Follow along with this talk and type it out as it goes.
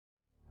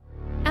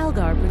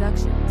Algar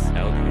Productions.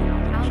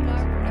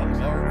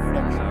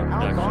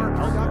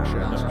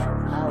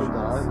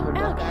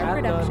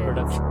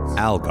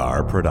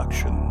 Algar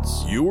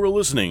Productions. You are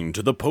listening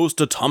to the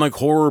Post-Atomic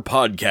Horror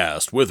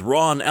Podcast with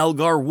Ron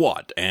Algar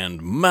Watt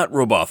and Matt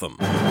Robotham.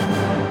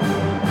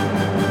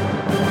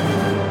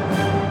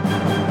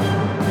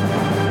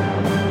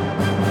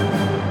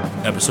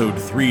 Episode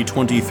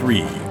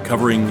 323,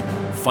 covering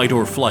Fight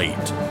or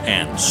Flight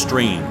and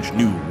Strange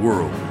New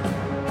World.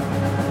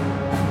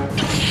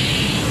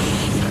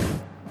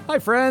 Hi,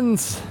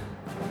 friends.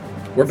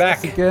 We're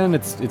back Again,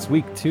 it's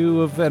week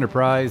 2 of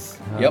Enterprise.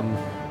 Yep.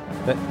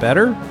 That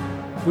better?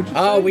 Would you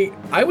say?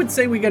 I would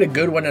say we got a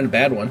good one and a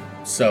bad one.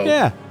 So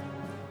Yeah.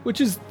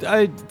 Which is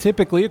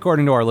typically,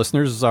 according to our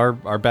listeners,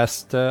 our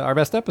best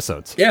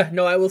episodes. yeah,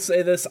 no, I will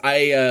say this: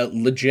 I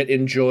legit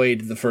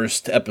enjoyed the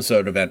first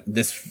episode of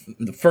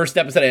the first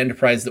episode of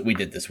Enterprise that we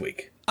did this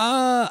week.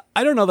 I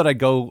don't know that I'd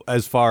go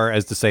as far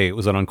as to say it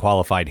was an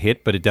unqualified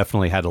hit, but it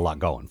definitely had a lot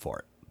going for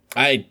it.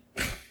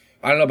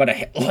 I don't know about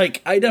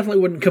I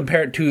definitely wouldn't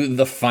compare it to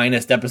the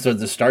finest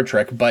episodes of Star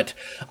Trek, but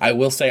I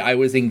will say I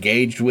was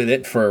engaged with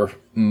it for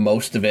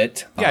most of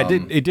it. Yeah,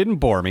 it didn't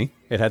bore me.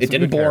 It had some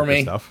didn't good bore character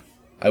me. stuff.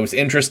 I was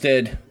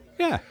interested.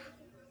 Yeah.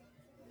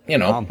 You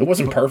know, it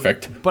wasn't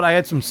perfect. But I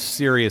had some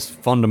serious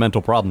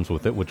fundamental problems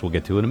with it, which we'll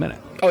get to in a minute.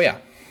 Oh yeah,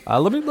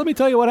 Let me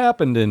tell you what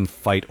happened in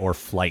Fight or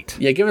Flight.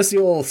 yeah. Give us the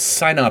old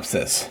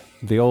synopsis.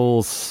 The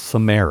old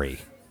summary.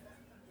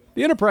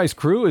 The Enterprise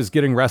crew is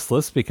getting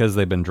restless because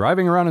they've been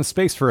driving around in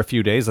space for a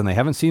few days and they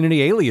haven't seen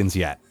any aliens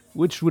yet,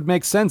 which would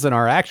make sense in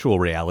our actual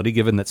reality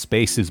given that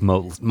space is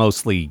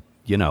mostly,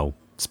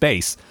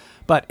 space.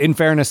 But in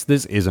fairness,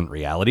 this isn't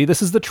reality.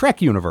 This is the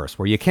Trek universe,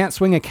 where you can't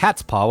swing a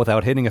cat's paw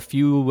without hitting a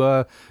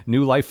few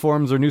new life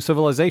forms or new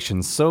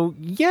civilizations. So,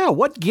 yeah,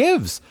 what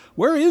gives?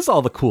 Where is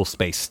all the cool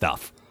space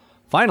stuff?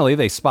 Finally,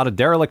 they spot a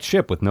derelict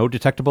ship with no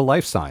detectable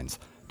life signs.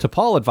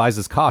 T'Pol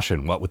advises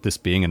caution. What with this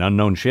being an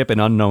unknown ship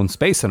in unknown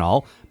space and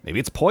all, maybe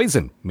it's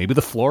poison. Maybe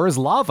the floor is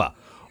lava.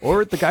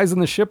 Or the guys in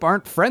the ship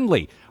aren't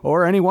friendly.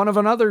 Or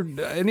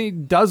any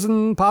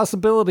dozen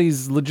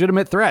possibilities,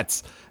 legitimate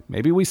threats.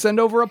 Maybe we send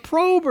over a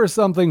probe or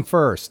something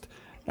first.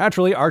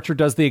 Naturally, Archer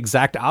does the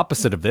exact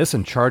opposite of this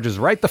and charges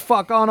right the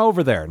fuck on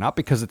over there. Not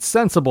because it's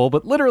sensible,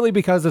 but literally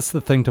because it's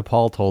the thing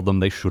T'Pol told them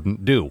they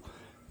shouldn't do.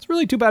 It's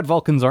really too bad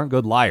Vulcans aren't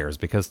good liars,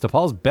 because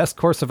T'Pol's best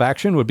course of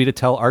action would be to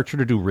tell Archer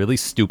to do really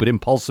stupid,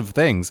 impulsive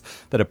things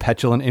that a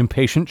petulant,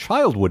 impatient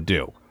child would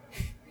do.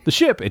 The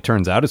ship, it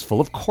turns out, is full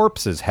of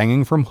corpses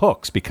hanging from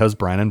hooks because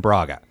Brannon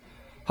Braga.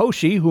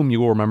 Hoshi, whom you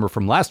will remember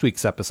from last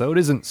week's episode,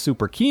 isn't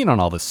super keen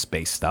on all this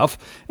space stuff,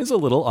 is a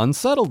little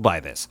unsettled by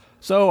this.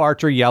 So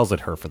Archer yells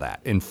at her for that,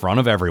 in front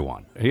of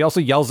everyone. He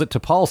also yells at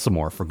T'Pol some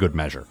more for good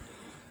measure.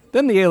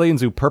 Then the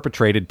aliens who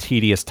perpetrated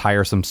tedious,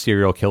 tiresome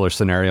serial killer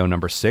scenario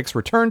number 6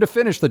 return to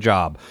finish the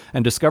job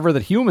and discover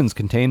that humans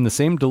contain the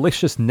same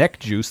delicious neck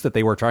juice that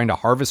they were trying to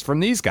harvest from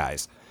these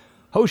guys.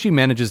 Hoshi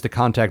manages to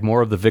contact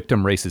more of the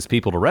victim race's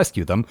people to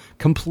rescue them,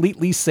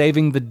 completely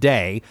saving the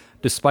day,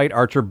 despite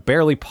Archer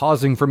barely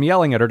pausing from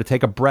yelling at her to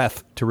take a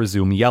breath to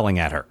resume yelling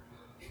at her.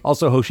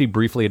 Also, Hoshi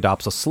briefly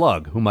adopts a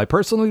slug, whom I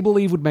personally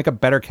believe would make a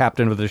better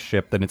captain of this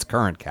ship than its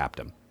current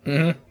captain.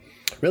 Mm-hmm.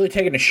 Really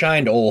taking a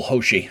shine to old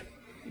Hoshi.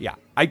 Yeah,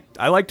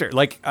 I liked her.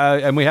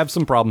 And we have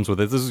some problems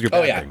with it. This is your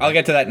bad thing, right? I'll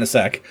get to that in a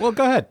sec. Well,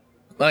 go ahead.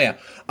 Oh, yeah.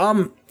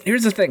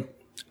 Here's the thing.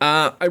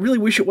 I really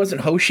wish it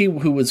wasn't Hoshi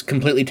who was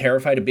completely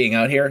terrified of being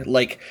out here.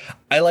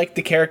 I like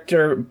the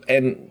character,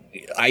 and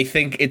I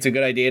think it's a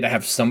good idea to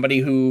have somebody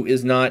who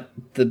is not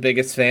the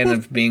biggest fan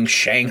of being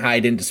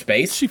shanghaied into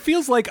space. She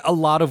feels like a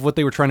lot of what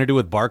they were trying to do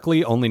with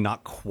Barclay, only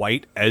not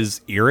quite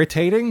as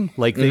irritating.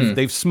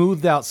 They've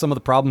smoothed out some of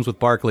the problems with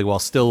Barclay while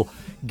still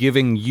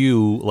giving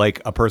you,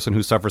 like a person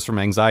who suffers from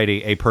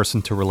anxiety, a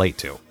person to relate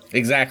to.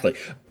 Exactly.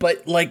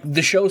 But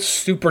the show's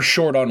super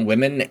short on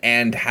women,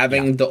 and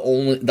having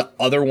the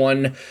other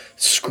one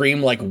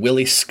scream like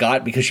Willie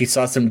Scott because she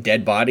saw some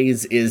dead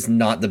bodies is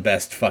not the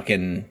best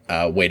fucking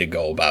way to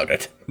go about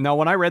it. No,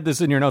 when I read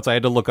this in your notes, I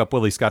had to look up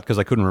Willie Scott because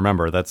I couldn't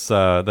remember. That's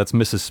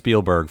Mrs.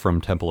 Spielberg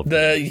from Temple of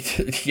Doom.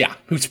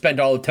 Who spent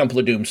all of Temple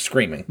of Doom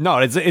screaming. No,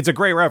 it's a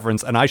great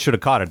reference, and I should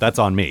have caught it. That's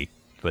on me.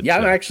 But yeah,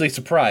 I'm actually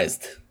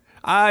surprised.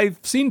 I've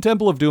seen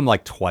Temple of Doom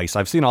twice.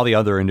 I've seen all the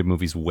other indie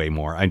movies way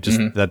more. I just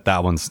that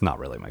one's not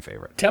really my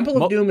favorite.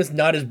 Temple of Doom is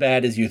not as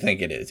bad as you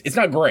think it is. It's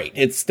not great.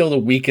 It's still the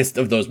weakest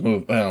of those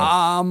movies.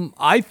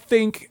 I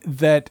think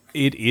that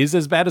it is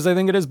as bad as I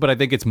think it is, but I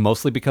think it's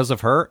mostly because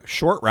of her.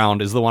 Short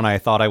Round is the one I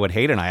thought I would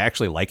hate, and I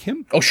actually like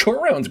him. Oh, Short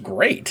Round's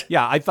great.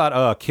 Yeah, I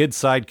thought kid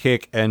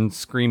sidekick and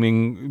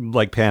screaming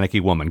like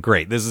panicky woman.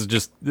 Great. This is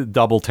just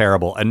double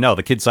terrible. And no,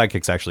 the kid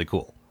sidekick's actually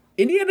cool.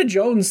 Indiana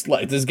Jones,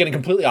 this is getting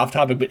completely off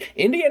topic, but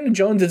Indiana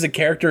Jones is a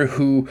character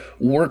who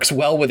works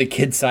well with a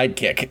kid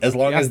sidekick, as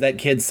long as that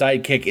kid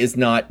sidekick is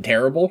not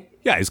terrible.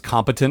 Yeah, he's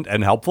competent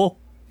and helpful.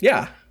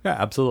 Yeah. Yeah,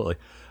 absolutely.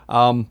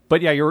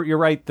 But yeah, you're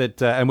right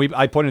that, and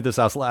I pointed this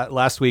out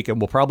last week,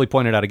 and we'll probably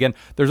point it out again.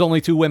 There's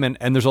only 2 women,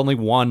 and there's only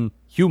 1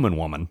 human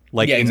woman,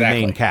 in the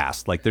main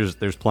cast.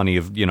 There's plenty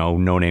of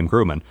no-name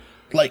crewmen.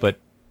 But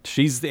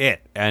she's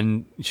it,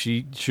 and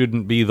she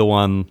shouldn't be the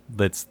one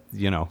that's,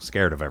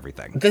 scared of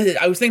everything.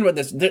 I was thinking about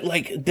this.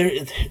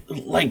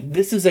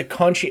 This is a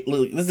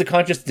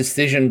conscious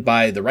decision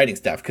by the writing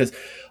staff, because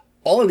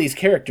all of these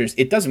characters,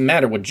 it doesn't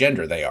matter what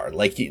gender they are.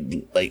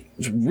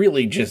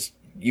 Really just,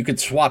 you could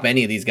swap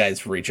any of these guys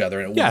for each other.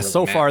 And it wouldn't really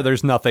so matter. far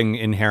there's nothing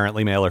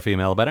inherently male or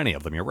female about any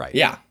of them. You're right.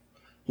 Yeah.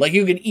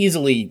 You could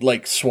easily,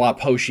 swap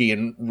Hoshi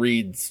and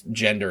Reed's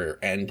gender,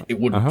 and it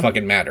wouldn't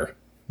fucking matter.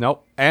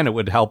 Nope. And it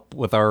would help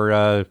with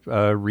our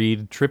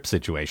Reed trip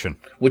situation.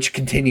 Which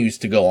continues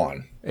to go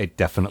on. It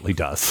definitely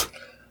does.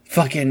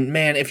 Fucking,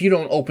 man, if you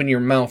don't open your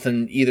mouth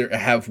and either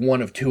have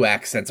one of two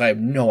accents, I have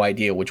no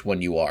idea which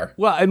one you are.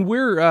 Well, and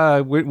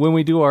when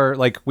we do our,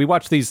 we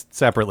watch these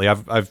separately.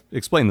 I've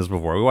explained this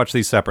before. We watch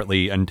these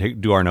separately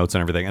and do our notes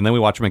and everything, and then we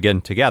watch them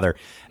again together.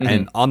 Mm-hmm.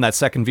 And on that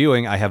second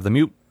viewing, I have the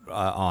mute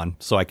on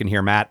so I can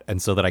hear Matt,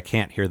 and so that I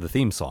can't hear the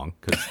theme song.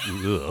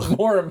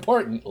 More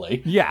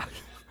importantly. Yeah.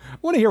 I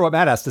want to hear what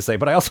Matt has to say,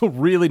 but I also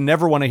really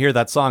never want to hear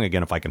that song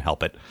again if I can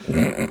help it.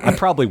 I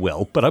probably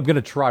will, but I'm going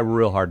to try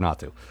real hard not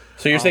to.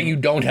 So you're saying you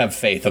don't have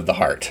faith of the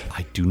heart?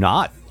 I do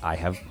not. I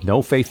have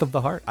no faith of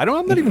the heart.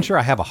 I'm not even sure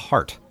I have a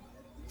heart.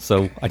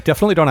 So I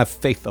definitely don't have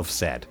faith of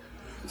said.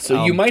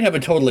 So you might have a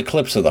total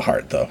eclipse of the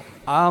heart, though.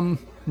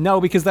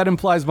 No, because that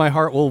implies my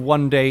heart will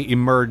one day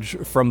emerge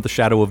from the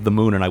shadow of the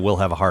moon and I will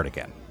have a heart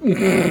again.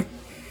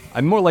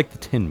 I'm more like the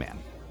Tin Man.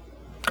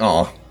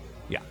 Oh.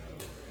 Yeah.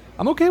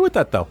 I'm okay with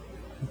that, though.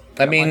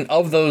 I mean,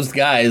 of those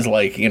guys,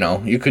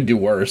 you could do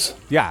worse.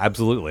 Yeah,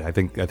 absolutely. I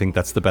think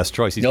that's the best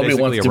choice. He's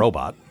basically a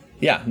robot.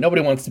 Yeah,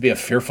 nobody wants to be a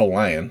fearful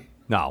lion.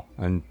 No,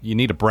 and you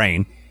need a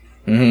brain.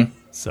 Mm-hmm.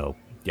 So,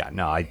 yeah,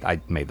 no, I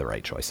made the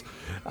right choice.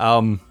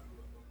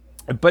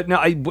 But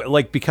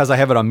no, because I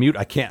have it on mute,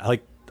 I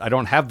can't, I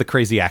don't have the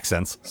crazy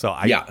accents, so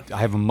I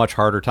have a much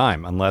harder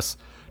time unless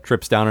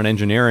Trip's down in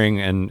engineering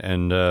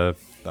and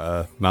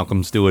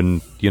Malcolm's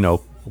doing,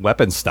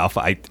 weapons stuff.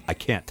 I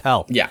can't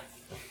tell. Yeah.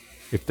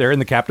 If they're in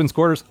the captain's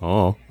quarters,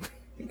 I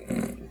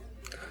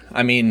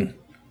mean,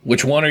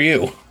 which one are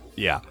you?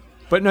 Yeah.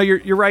 But no,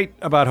 you're right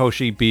about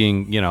Hoshi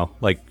being,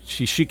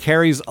 she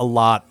carries a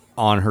lot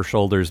on her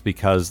shoulders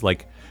because,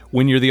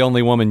 when you're the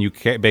only woman, you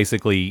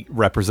basically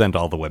represent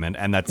all the women,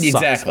 and that sucks.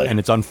 Exactly. And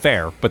it's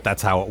unfair, but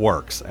that's how it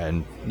works,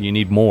 and you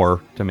need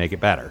more to make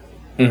it better.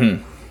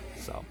 Mm-hmm.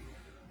 So,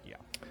 yeah.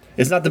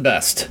 It's not the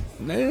best.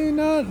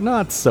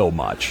 Not so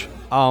much.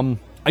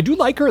 I do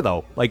like her,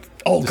 though.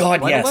 Oh,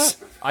 God, yes.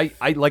 I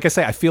like I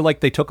say, I feel like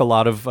they took a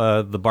lot of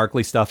the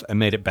Barkley stuff and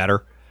made it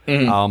better.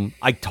 Mm-hmm.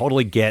 I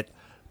totally get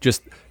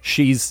just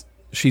she's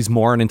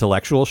more an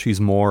intellectual.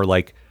 She's more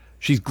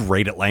she's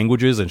great at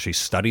languages and she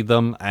studied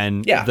them.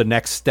 And the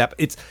next step,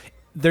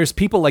 there's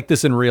people like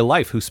this in real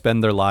life who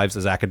spend their lives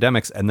as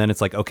academics. And then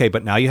it's okay,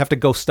 but now you have to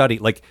go study.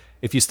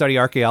 If you study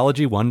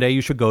archaeology, one day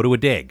you should go to a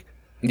dig.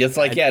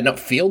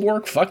 It's field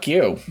work. Fuck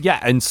you.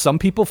 Yeah. And some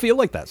people feel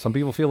like that. Some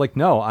people feel like,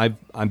 no,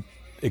 I'm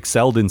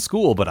excelled in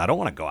school, but I don't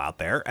want to go out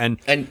there.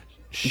 And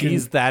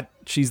she's that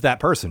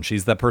person.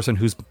 She's that person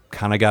who's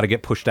kind of got to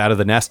get pushed out of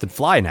the nest and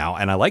fly now.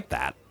 And I like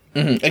that.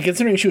 Mm-hmm. And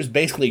considering she was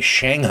basically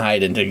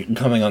shanghaied into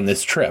coming on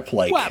this trip,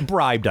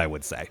 bribed, I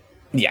would say.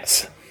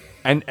 Yes.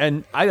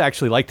 And I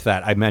actually liked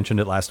that. I mentioned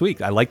it last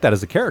week. I liked that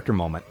as a character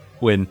moment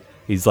when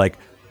he's like,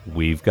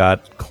 we've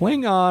got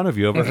Klingon. Have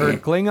you ever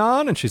heard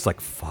Klingon? And she's like,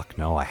 fuck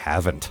no, I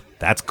haven't.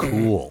 That's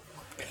cool.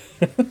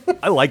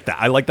 I like that.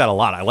 I like that a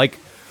lot. I like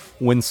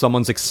when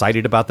someone's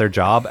excited about their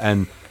job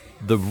and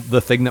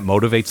the thing that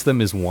motivates them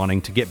is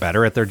wanting to get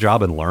better at their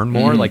job and learn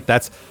more.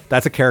 That's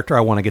a character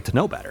I want to get to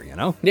know better,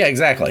 Yeah,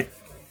 exactly.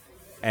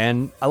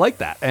 And I like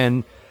that.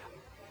 And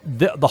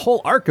the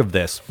whole arc of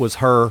this was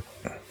her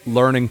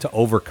learning to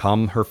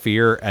overcome her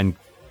fear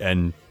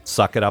and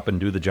suck it up and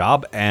do the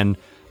job. And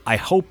I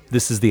hope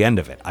this is the end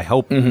of it. I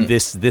hope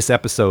this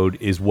episode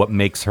is what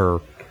makes her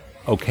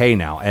okay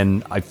now.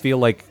 And I feel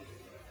like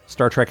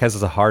Star Trek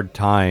has a hard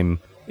time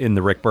in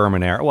the Rick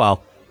Berman era.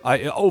 Well,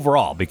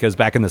 overall, because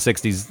back in the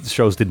 60s,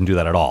 shows didn't do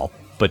that at all.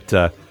 But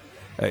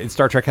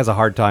Star Trek has a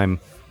hard time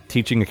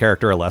teaching a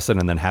character a lesson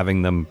and then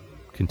having them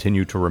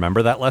continue to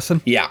remember that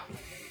lesson. Yeah.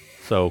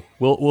 So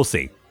we'll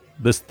see.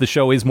 The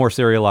show is more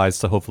serialized,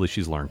 so hopefully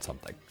she's learned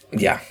something.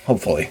 Yeah,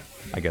 hopefully.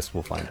 I guess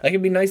we'll find out.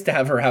 It'd be nice to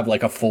have her have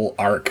a full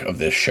arc of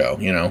this show,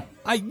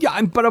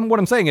 What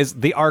I'm saying is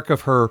the arc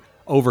of her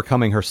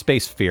overcoming her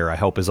space fear, I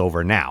hope, is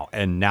over now.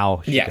 And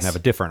now she can have a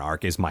different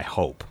arc, is my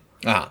hope.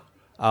 Ah.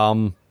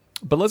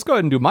 But let's go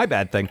ahead and do my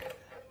bad thing.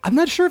 I'm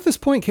not sure if this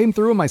point came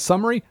through in my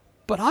summary,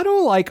 but I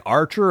don't like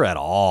Archer at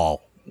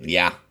all.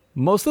 Yeah.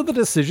 Most of the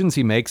decisions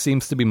he makes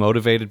seems to be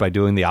motivated by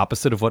doing the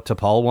opposite of what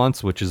T'Pol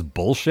wants, which is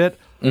bullshit.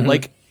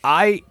 Mm-hmm.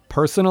 I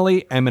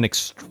personally am an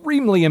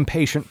extremely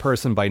impatient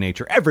person by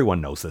nature. Everyone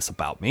knows this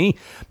about me.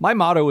 My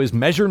motto is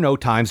measure no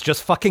times,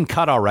 just fucking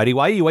cut already.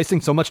 Why are you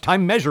wasting so much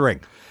time measuring?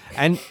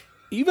 And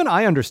even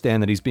I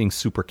understand that he's being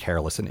super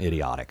careless and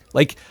idiotic.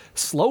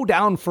 Slow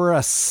down for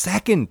a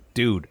second,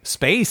 dude.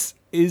 Space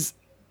is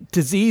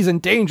disease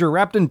and danger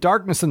wrapped in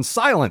darkness and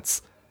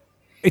silence.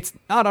 It's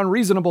not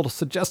unreasonable to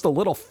suggest a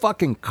little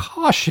fucking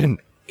caution.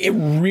 it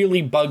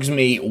really bugs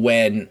me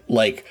when,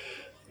 like,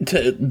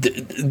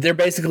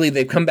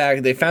 they've come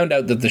back, they found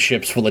out that the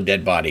ship's full of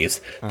dead bodies.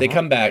 They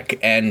come back,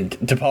 and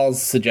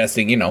T'Pol's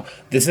suggesting,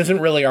 this isn't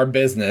really our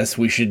business,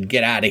 we should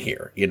get out of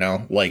here,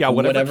 like, yeah,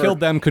 whatever killed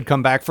them could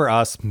come back for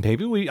us.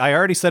 Maybe I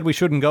already said we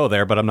shouldn't go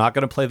there, but I'm not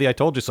going to play the I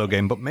told you so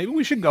game, but maybe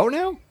we should go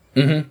now?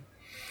 Mm-hmm.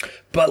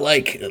 But,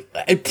 like,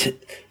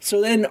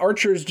 so then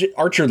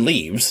Archer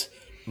leaves.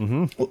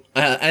 Mm-hmm.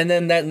 And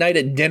then that night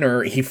at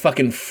dinner, he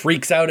fucking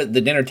freaks out at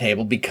the dinner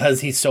table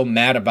because he's so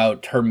mad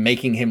about her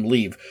making him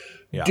leave.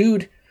 Yeah.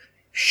 Dude,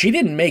 she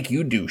didn't make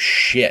you do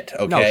shit,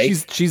 okay? No,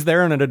 she's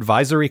there in an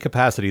advisory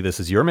capacity. This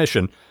is your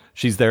mission.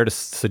 She's there to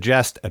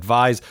suggest,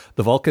 advise.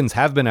 The Vulcans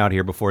have been out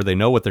here before. They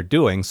know what they're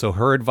doing, so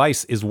her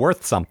advice is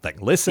worth something.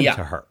 Listen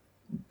to her.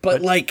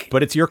 But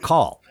it's your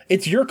call.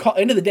 It's your call.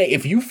 End of the day,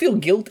 if you feel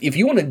guilt, if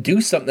you want to do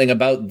something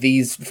about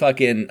these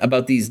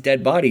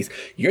dead bodies,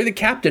 you're the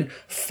captain.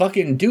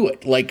 Fucking do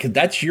it. Like,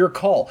 that's your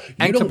call.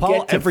 And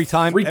T'Pol, every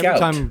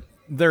time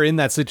they're in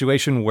that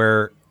situation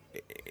where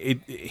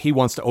he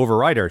wants to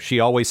override her,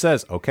 she always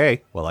says,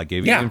 "Okay, well, I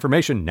gave you the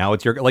information. Now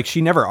it's your." Like,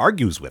 she never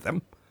argues with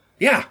him.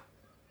 Yeah.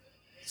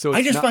 So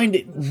I just find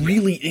it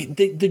really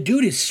the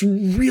dude is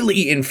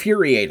really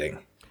infuriating.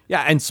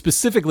 Yeah, and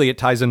specifically it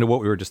ties into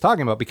what we were just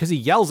talking about because he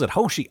yells at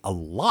Hoshi a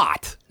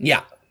lot.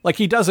 Yeah. Like,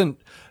 he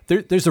doesn't...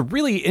 There's a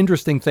really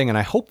interesting thing, and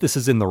I hope this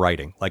is in the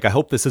writing. Like, I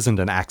hope this isn't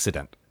an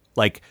accident.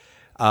 Like,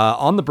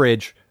 on the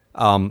bridge,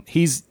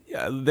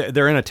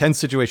 they're in a tense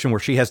situation where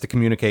she has to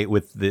communicate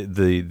with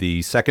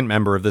the second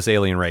member of this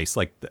alien race.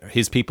 Like,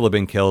 his people have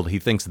been killed. He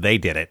thinks they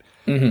did it.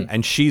 Mm-hmm.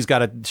 And she's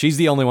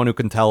the only one who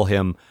can tell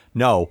him,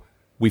 no,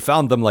 we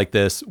found them like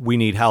this. We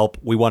need help.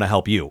 We want to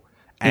help you.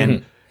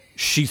 And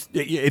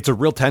it's a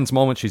real tense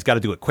moment. She's got to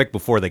do it quick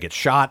before they get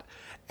shot.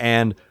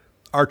 And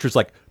Archer's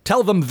like,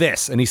 tell them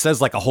this. And he says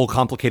like a whole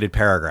complicated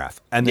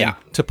paragraph. And then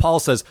T'Pol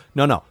says,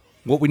 no.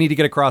 What we need to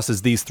get across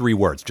is these 3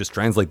 words. Just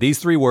translate these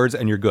 3 words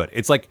and you're good.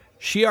 It's like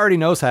she already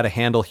knows how to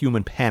handle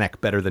human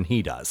panic better than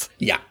he does.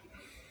 Yeah.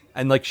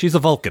 And like, she's a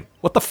Vulcan.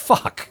 What the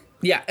fuck?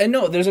 Yeah, and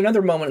no, there's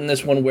another moment in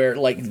this one where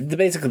like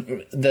the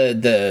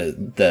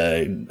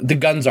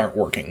guns aren't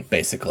working,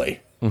 basically.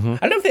 Mm-hmm. I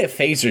don't know if they have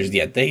phasers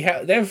yet. They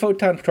have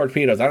photon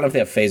torpedoes. I don't know if they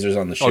have phasers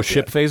on the ship. Oh,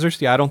 ship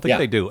phasers? Yeah, I don't think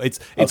they do. It's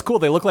cool.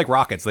 They look like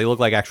rockets. They look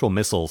like actual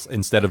missiles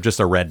instead of just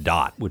a red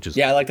dot, which is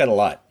I like that a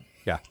lot.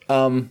 Yeah.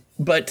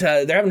 But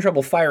they're having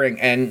trouble firing,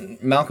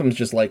 and Malcolm's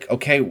just like,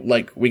 okay,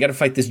 like we got to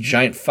fight this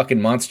giant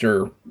fucking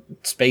monster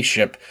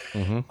spaceship.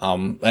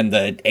 Mm-hmm. And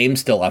the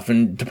aim's still off,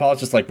 and T'Pol's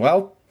just like,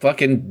 well,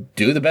 fucking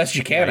do the best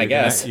you can, I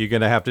guess. You're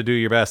gonna have to do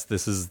your best.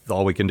 This is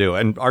all we can do.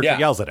 And Archer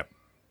yells at him.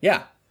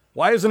 Yeah.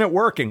 Why isn't it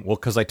working? Well,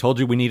 because I told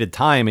you we needed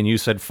time, and you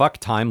said, fuck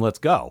time, let's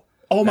go.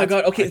 Oh my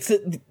god, okay, so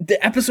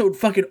the episode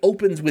fucking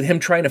opens with him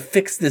trying to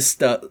fix this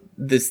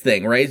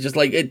thing, right? It's just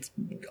like,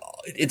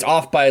 it's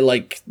off by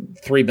like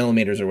 3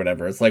 millimeters or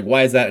whatever. It's like,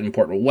 why is that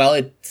important? Well,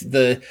 it's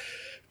the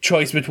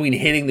choice between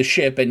hitting the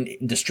ship and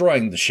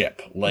destroying the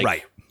ship. Like,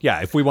 right.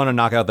 Yeah, if we want to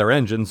knock out their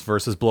engines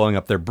versus blowing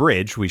up their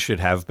bridge, we should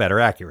have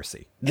better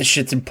accuracy. This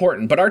shit's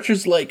important. But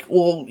Archer's like,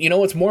 well, you know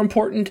what's more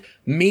important?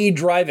 Me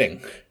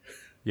driving.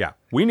 Yeah,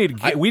 we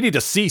need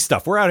to see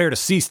stuff. We're out here to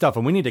see stuff,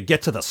 and we need to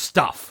get to the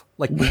stuff.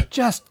 Like,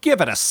 just give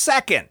it a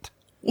second.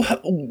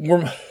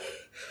 We're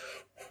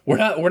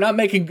not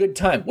making good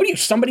time. What are you,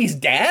 somebody's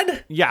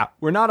dad? Yeah,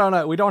 we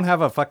don't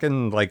have a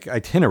fucking like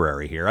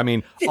itinerary here. I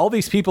mean, all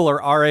these people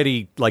are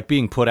already like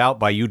being put out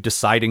by you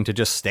deciding to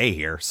just stay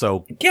here.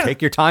 So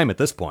take your time at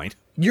this point.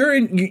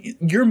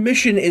 Your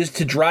mission is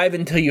to drive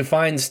until you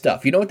find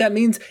stuff. You know what that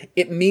means?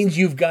 It means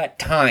you've got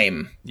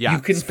time. Yeah,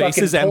 space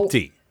is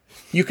empty.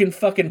 You can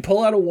fucking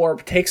pull out a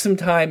warp, take some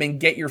time, and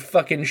get your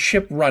fucking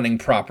ship running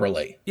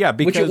properly. Yeah,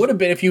 because... Which it would have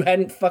been if you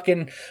hadn't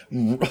fucking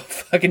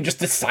just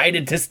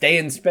decided to stay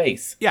in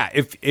space. Yeah,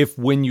 if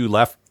when you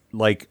left,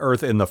 like,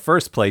 Earth in the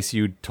first place,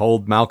 you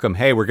told Malcolm,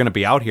 hey, we're going to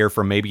be out here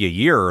for maybe a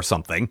year or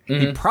something,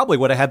 he probably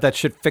would have had that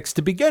shit fixed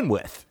to begin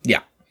with.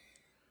 Yeah.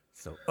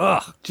 So,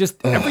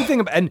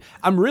 everything... And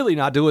I'm really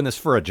not doing this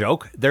for a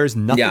joke. There's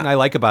nothing I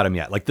like about him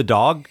yet. Like, the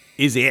dog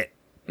is it.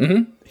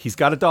 Mm-hmm. He's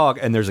got a dog,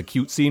 and there's a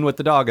cute scene with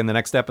the dog in the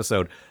next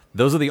episode.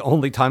 Those are the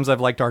only times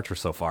I've liked Archer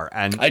so far.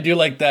 And I do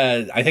like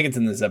that. I think it's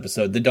in this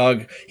episode. The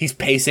dog, he's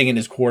pacing in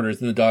his quarters,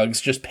 and the dog's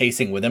just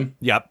pacing with him.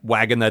 Yep,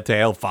 wagging that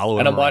tail,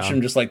 following him. And I'm watching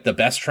him just like the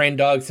best trained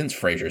dog since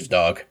Frasier's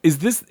dog. Is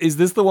this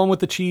the one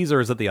with the cheese, or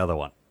is it the other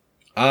one?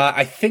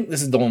 I think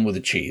this is the one with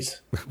the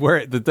cheese.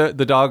 Where the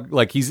dog,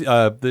 like, he's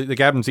the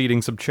captain's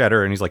eating some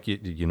cheddar, and he's like,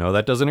 you know,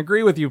 that doesn't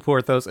agree with you,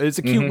 Porthos. It's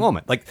a cute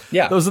moment. Like,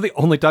 those are the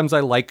only times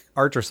I like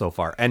Archer so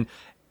far, and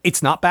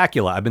it's not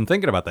Bakula. I've been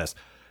thinking about this.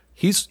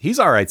 He's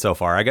all right so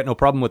far. I got no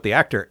problem with the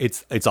actor.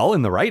 It's all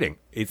in the writing.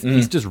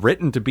 He's just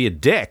written to be a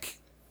dick,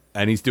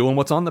 and he's doing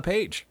what's on the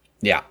page.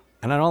 Yeah.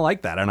 And I don't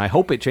like that, and I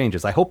hope it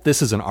changes. I hope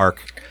this is an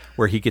arc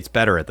where he gets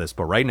better at this,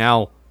 but right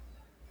now,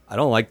 I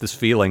don't like this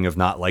feeling of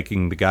not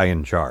liking the guy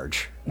in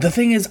charge. The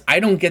thing is, I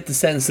don't get the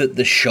sense that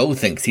the show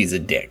thinks he's a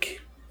dick.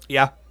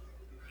 Yeah.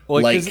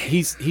 Well, like,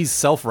 he's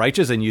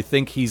self-righteous, and you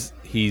think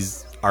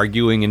he's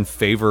arguing in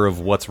favor of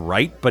what's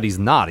right, but he's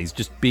not. He's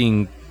just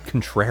being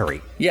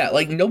contrary. Yeah,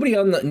 like nobody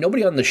on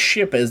the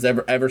ship has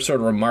ever sort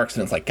of remarks,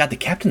 and it's like, God, the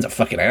captain's a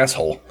fucking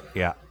asshole.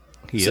 Yeah,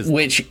 he is.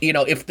 Which, you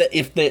know, if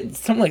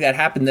something like that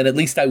happened, then at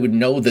least I would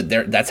know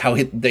that that's how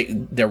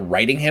they're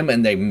writing him,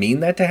 and they mean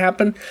that to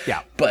happen.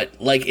 Yeah. But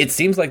like, it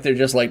seems like they're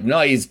just like,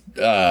 no, he's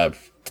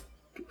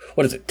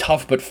what is it,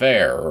 tough but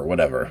fair or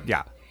whatever.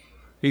 Yeah,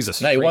 he's a No,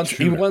 straight he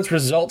shooter. wants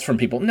results from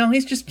people. No,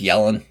 he's just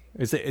yelling.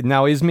 Is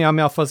Meow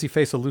Meow Fuzzy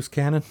Face a loose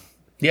cannon?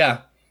 Yeah.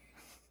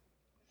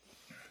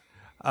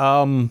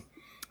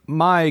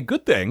 My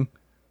good thing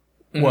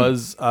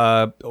was,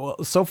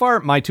 so far,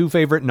 my two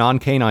favorite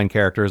non-canine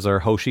characters are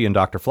Hoshi and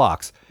Dr.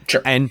 Phlox.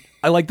 Sure. And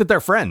I like that they're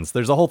friends.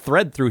 There's a whole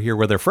thread through here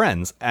where they're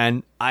friends.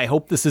 And I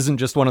hope this isn't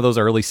just one of those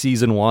early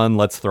season one,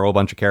 let's throw a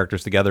bunch of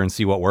characters together and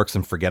see what works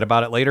and forget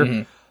about it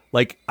later.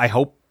 Like, I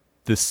hope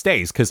this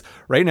stays, because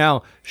right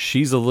now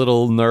she's a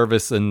little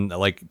nervous and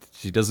like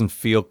she doesn't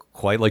feel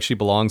quite like she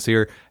belongs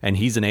here, and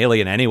he's an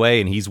alien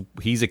anyway, and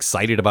he's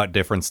excited about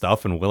different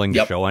stuff and willing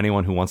to show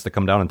anyone who wants to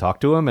come down and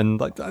talk to him,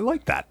 and like I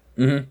like that.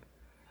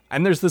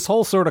 And there's this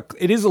whole sort of,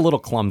 it is a little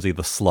clumsy,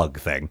 the slug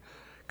thing,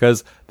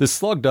 because the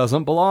slug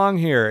doesn't belong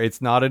here.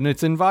 It's not in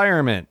its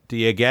environment. Do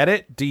you get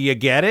it?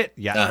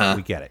 Yeah,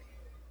 we get it,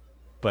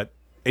 but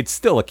it's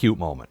still a cute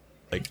moment.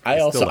 Like, I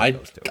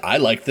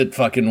like that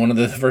fucking one of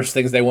the first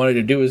things they wanted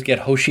to do is get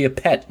Hoshi a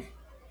pet.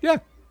 Yeah.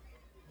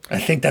 I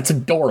think that's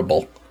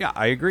adorable. Yeah,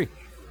 I agree.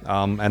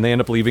 And they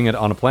end up leaving it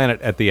on a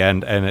planet at the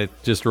end, and it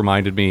just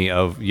reminded me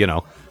of, you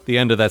know, the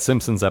end of that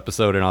Simpsons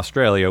episode in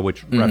Australia,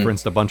 which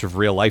referenced a bunch of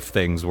real life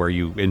things where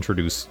you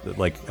introduce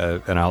like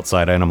an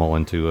outside animal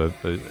into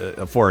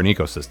a foreign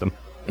ecosystem.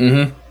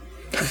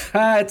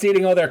 It's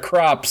eating all their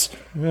crops.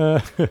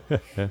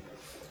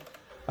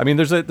 I mean,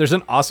 there's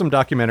an awesome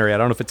documentary. I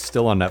don't know if it's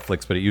still on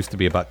Netflix, but it used to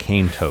be about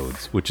cane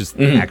toads, which is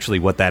actually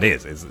what that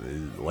is. Is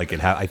like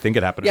I think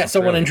it happened. Yeah, in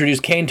Australia. someone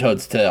introduced cane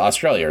toads to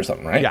Australia or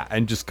something, right? Yeah,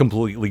 and just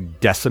completely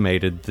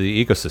decimated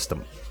the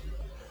ecosystem.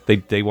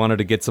 They wanted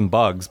to get some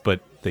bugs, but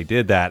they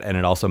did that, and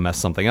it also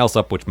messed something else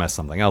up, which messed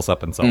something else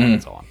up, and so on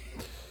and so on.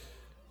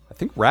 I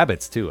think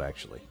rabbits too,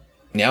 actually.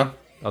 Yeah.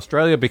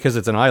 Australia, because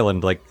it's an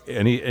island, like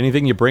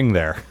anything you bring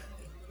there,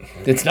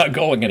 it's not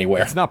going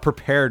anywhere. It's not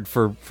prepared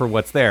for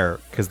what's there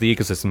because the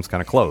ecosystem's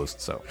kind of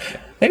closed. So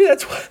maybe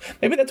that's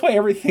why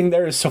everything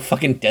there is so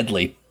fucking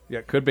deadly. Yeah,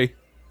 it could be.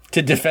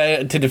 To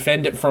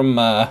defend it from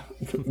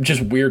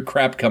just weird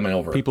crap coming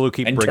over. People who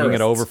keep bringing tourists.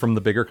 It over from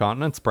the bigger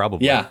continents,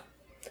 probably. Yeah.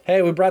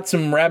 Hey, we brought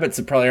some rabbits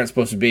that probably aren't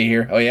supposed to be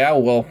here. Oh yeah,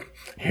 well,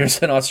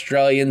 here's an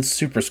Australian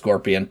super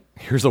scorpion.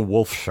 Here's a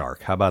wolf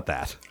shark. How about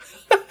that?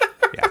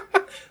 Yeah.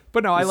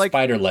 But no, I like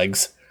spider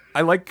legs.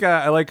 I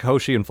like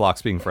Hoshi and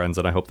Phlox being friends,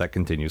 and I hope that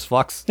continues.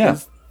 Phlox, yeah.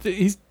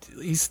 He's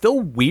still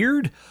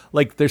weird.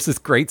 Like, there's this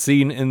great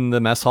scene in the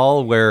mess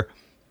hall where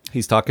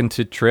he's talking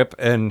to Trip,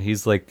 and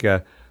he's like,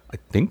 I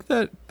think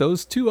that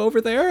those two over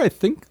there, I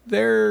think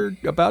they're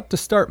about to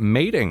start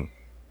mating.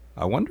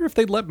 I wonder if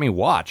they'd let me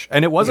watch.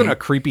 And it wasn't a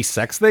creepy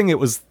sex thing. It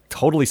was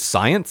totally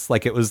science.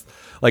 Like, it was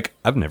like,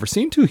 I've never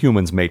seen two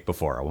humans mate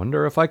before. I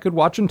wonder if I could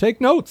watch and take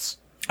notes.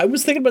 I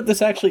was thinking about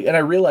this, actually, and I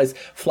realized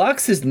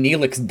Phlox is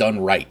Neelix done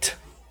right.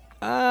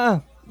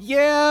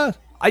 Yeah.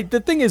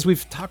 The thing is,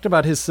 we've talked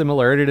about his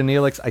similarity to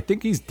Neelix. I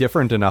think he's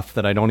different enough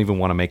that I don't even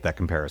want to make that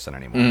comparison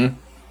anymore.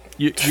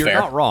 You're Fair.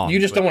 not wrong. You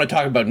just don't want to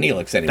talk about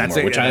Neelix anymore,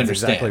 which I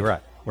understand. That's exactly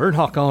right. We're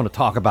not going to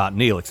talk about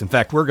Neelix. In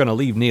fact, we're going to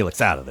leave Neelix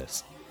out of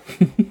this.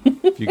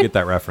 If you get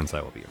that reference,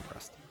 I will be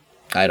impressed.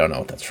 I don't know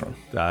what that's from.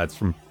 It's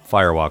from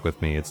Firewalk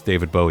with Me. It's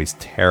David Bowie's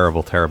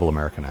terrible, terrible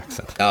American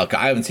accent. Oh,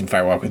 I haven't seen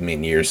Firewalk with Me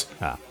in years.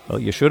 Well,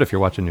 you should if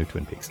you're watching new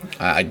Twin Peaks.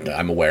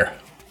 I'm aware.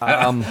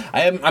 I'm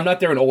not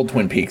there in old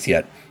Twin Peaks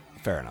yet.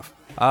 Fair enough.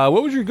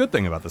 What was your good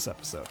thing about this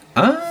episode?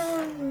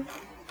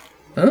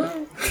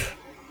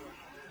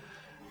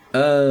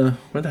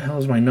 Where the hell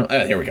is my note?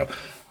 Here we go.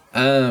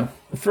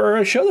 For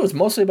a show that was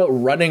mostly about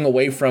running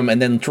away from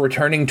and then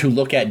returning to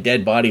look at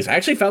dead bodies, I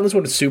actually found this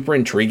one super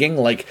intriguing.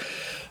 Like,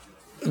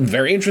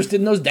 very interested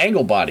in those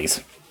dangle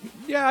bodies.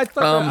 Yeah, I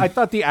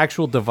thought the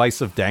actual device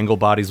of dangle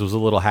bodies was a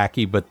little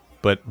hacky, but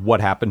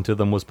what happened to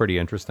them was pretty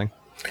interesting.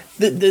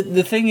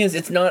 The thing is,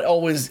 it's not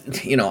always,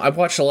 I've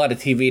watched a lot of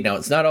TV now.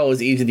 It's not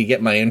always easy to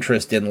get my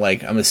interest in,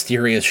 like, a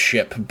mysterious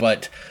ship,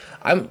 but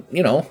I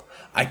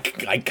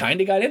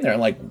kind of got in there.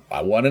 I'm like,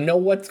 I want to know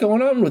what's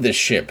going on with this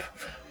ship.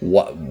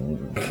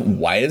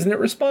 Why isn't it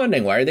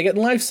responding? Why are they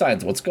getting life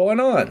signs? What's going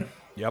on?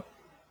 Yep.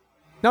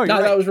 No, you're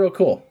right. That was real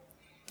cool.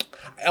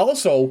 I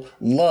also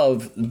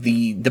love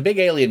the big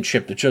alien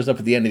ship that shows up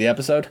at the end of the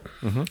episode.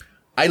 Mm-hmm.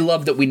 I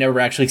love that we never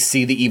actually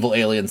see the evil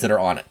aliens that are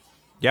on it.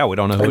 Yeah, we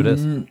don't know who it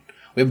is.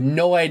 We have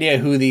no idea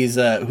who these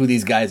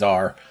guys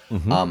are.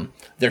 Mm-hmm.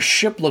 Their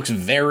ship looks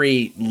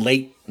very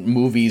late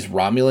movies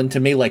Romulan to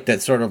me, like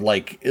that sort of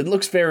like it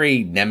looks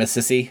very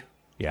Nemesis-y.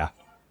 Yeah.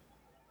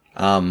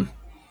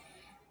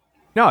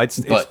 No,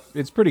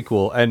 it's pretty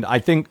cool, and I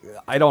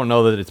don't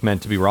know that it's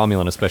meant to be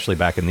Romulan, especially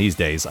back in these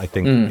days. I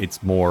think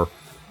it's more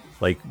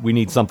like we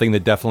need something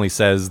that definitely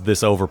says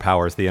this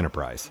overpowers the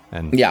Enterprise,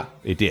 and yeah,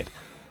 it did.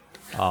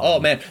 Oh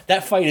man,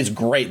 that fight is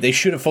great. They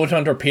shoot a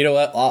photon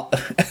torpedo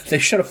they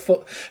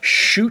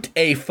shoot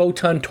a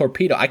photon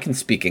torpedo. I can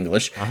speak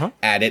English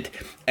at it,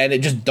 and it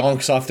just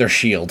donks off their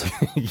shield.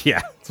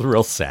 Yeah, it's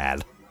real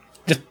sad.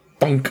 Just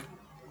dunk.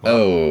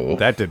 Oh,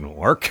 That didn't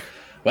work.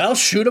 well,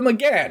 shoot him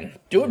again.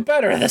 Do it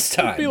better this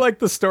time. It'd be like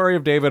the story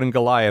of David and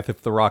Goliath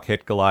if The Rock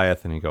hit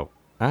Goliath and you go,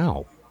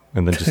 ow.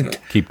 And then just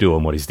keep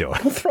doing what he's doing.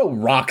 Don't throw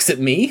rocks at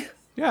me.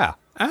 Yeah.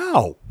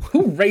 Ow.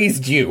 Who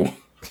raised you?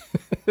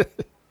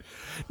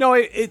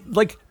 No,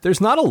 like,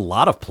 there's not a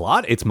lot of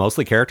plot. It's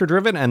mostly character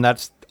driven, and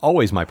that's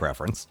always my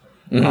preference.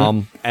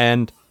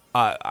 And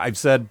I've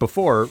said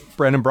before,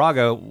 Brandon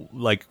Braga,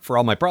 like, for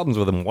all my problems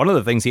with him, one of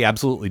the things he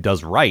absolutely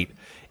does right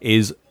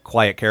is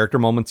quiet character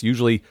moments,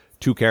 usually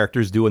two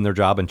characters doing their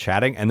job and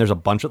chatting. And there's a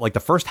bunch of, like, the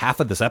first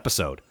half of this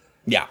episode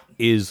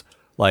is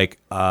like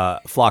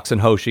Phlox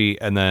and Hoshi,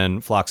 and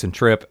then Phlox and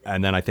Trip,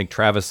 and then I think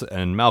Travis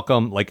and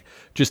Malcolm, like,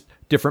 just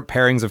different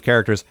pairings of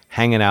characters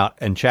hanging out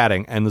and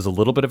chatting. And there's a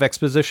little bit of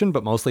exposition,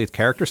 but mostly it's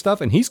character stuff.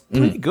 And he's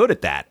pretty good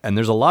at that. And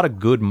there's a lot of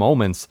good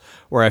moments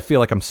where I feel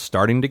like I'm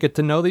starting to get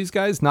to know these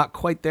guys. Not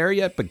quite there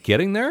yet, but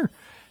getting there.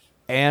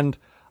 And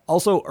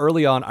also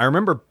early on, I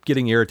remember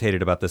getting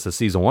irritated about this as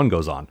season 1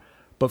 goes on.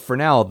 But for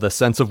now, the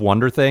sense of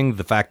wonder thing,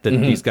 the fact that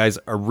these guys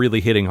are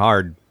really hitting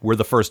hard, we're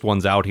the first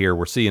ones out here,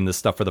 we're seeing this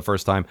stuff for the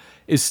first time,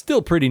 is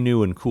still pretty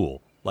new and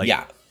cool. Like,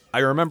 I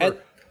remember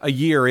a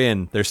year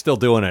in, they're still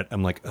doing it.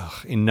 I'm like,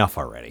 ugh, enough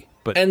already.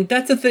 But and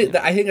that's the thing.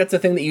 I think that's the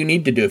thing that you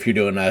need to do if you're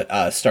doing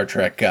a Star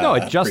Trek. No,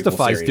 it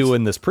justifies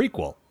doing this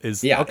prequel.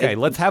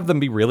 Let's have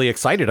them be really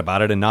excited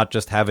about it and not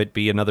just have it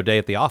be another day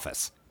at the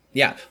office.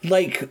 Yeah,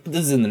 like,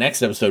 this is in the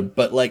next episode,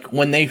 but like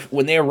when they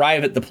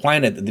arrive at the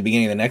planet at the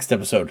beginning of the next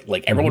episode,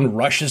 like, everyone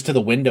rushes to the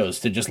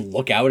windows to just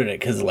look out at it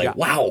because, like,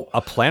 wow,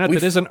 a planet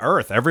that isn't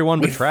Earth. Everyone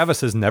but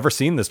Travis has never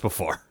seen this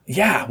before.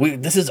 Yeah,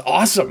 this is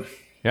awesome.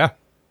 Yeah.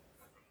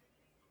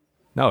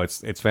 No,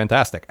 it's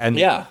fantastic.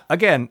 And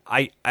again,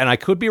 I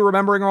could be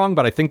remembering wrong,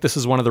 but I think this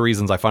is one of the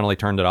reasons I finally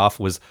turned it off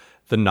was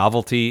the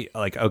novelty.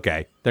 Like,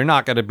 okay, they're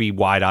not going to be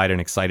wide-eyed and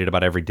excited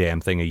about every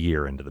damn thing a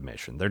year into the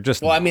mission. They're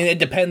just... Well, I mean, it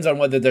depends on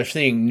whether they're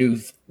seeing new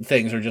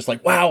things or just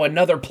like, wow,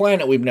 another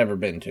planet we've never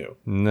been to.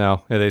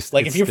 No.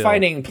 If you're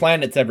finding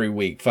planets every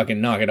week,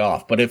 fucking knock it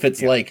off. But if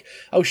it's like,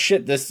 oh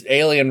shit, this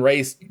alien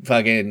race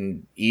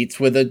fucking eats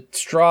with a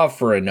straw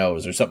for a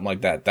nose or something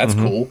like that, that's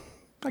cool.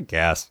 I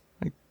guess.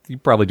 You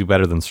probably do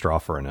better than straw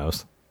for a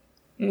nose.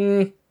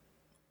 I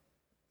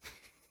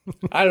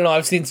don't know.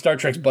 I've seen Star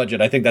Trek's budget.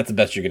 I think that's the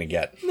best you're going to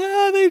get.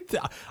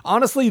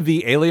 Honestly,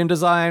 the alien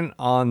design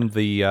on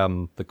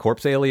the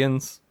corpse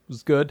aliens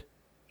was good.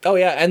 Oh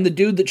yeah, and the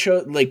dude that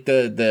showed, like,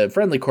 the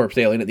friendly corpse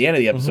alien at the end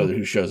of the episode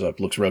who shows up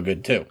looks real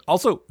good too.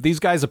 Also, these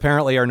guys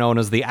apparently are known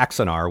as the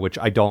Axanar, which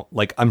I don't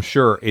like. I'm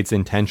sure it's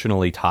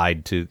intentionally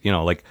tied to,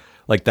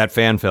 like that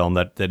fan film,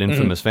 that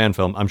infamous fan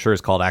film. I'm sure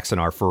it's called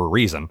Axanar for a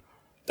reason.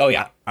 Oh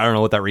yeah, I don't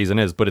know what that reason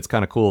is, but it's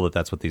kind of cool that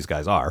that's what these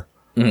guys are.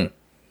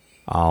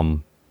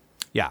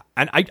 Yeah,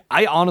 and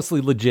I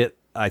honestly legit,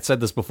 I said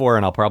this before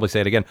and I'll probably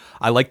say it again,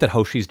 I like that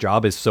Hoshi's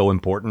job is so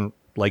important.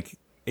 Like,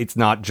 it's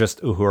not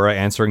just Uhura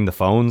answering the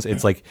phones.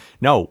 It's like,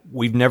 no,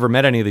 we've never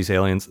met any of these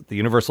aliens. The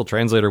universal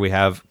translator we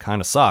have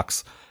kind of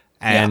sucks.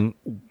 And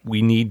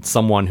we need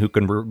someone who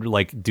can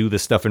do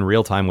this stuff in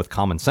real time with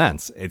common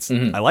sense.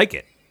 I like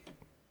it.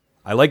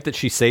 I like that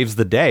she saves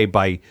the day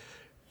by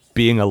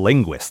being a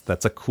linguist.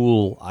 That's a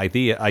cool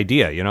idea,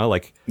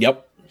 like,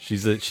 yep.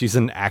 She's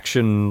an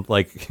action,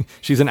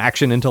 she's an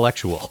action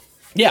intellectual.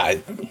 Yeah,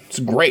 it's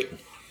great.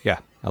 Yeah,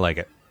 I like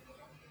it.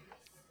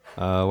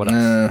 What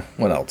else?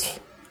 What else?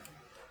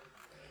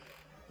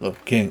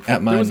 Looking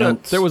at my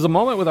notes. There was a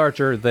moment with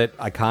Archer that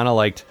I kind of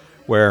liked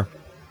where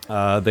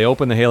they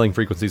open the hailing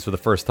frequencies for the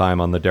first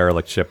time on the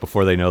derelict ship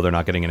before they know they're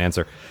not getting an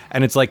answer.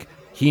 And it's like,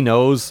 he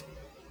knows,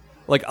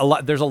 like,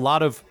 there's a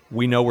lot of,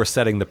 we know we're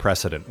setting the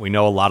precedent. We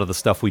know a lot of the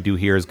stuff we do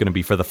here is going to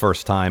be for the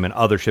first time, and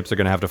other ships are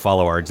going to have to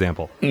follow our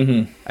example.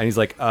 And he's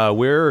like,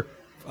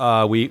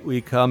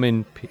 we come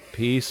in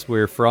peace.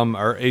 We're from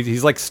our...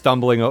 He's like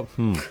stumbling up.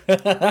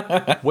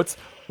 What's...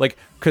 Like,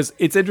 because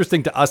it's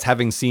interesting to us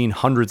having seen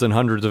hundreds and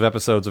hundreds of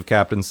episodes of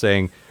captains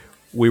saying,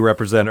 we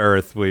represent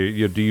Earth, do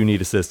you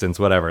need assistance,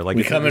 whatever. Like,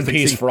 we come in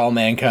peace for all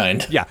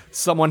mankind. Yeah,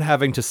 someone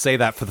having to say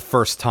that for the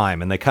first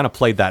time, and they kind of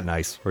played that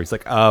nice, where he's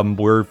like,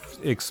 we're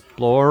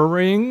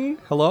exploring,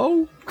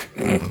 hello?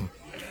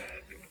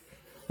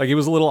 Like, he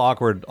was a little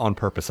awkward on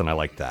purpose, and I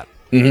liked that.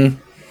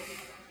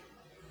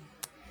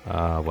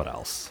 What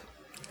else?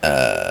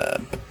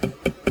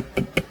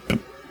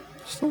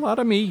 Just a lot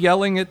of me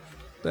yelling at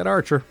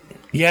Archer.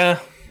 Yeah,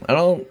 I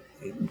don't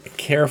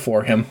care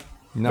for him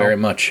very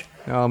much.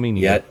 No, me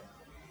neither. Yet.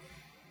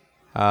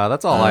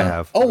 That's all I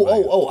have.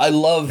 I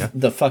love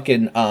the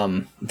fucking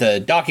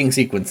the docking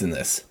sequence in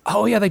this.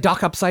 Oh yeah, they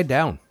dock upside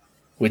down,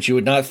 which you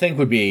would not think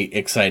would be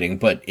exciting,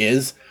 but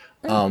is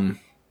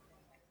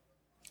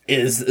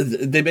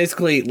they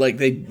basically, like,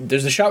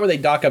 there's a shot where they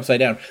dock upside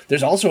down.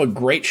 There's also a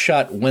great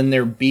shot when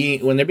they're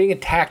being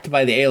attacked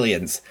by the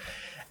aliens,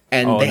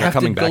 and they have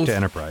coming to go back to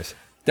Enterprise.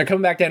 they're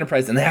coming back to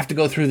Enterprise, and they have to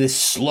go through this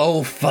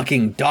slow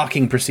fucking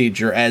docking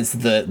procedure as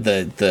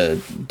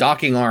the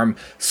docking arm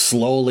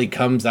slowly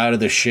comes out of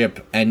the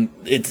ship, and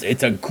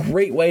it's a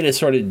great way to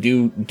sort of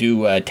do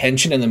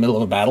tension in the middle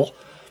of a battle.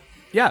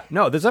 Yeah,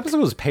 no, this episode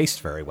was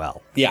paced very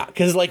well. Yeah,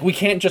 because like we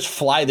can't just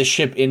fly the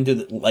ship into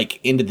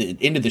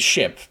the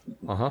ship.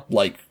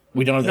 Like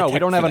we don't have No, we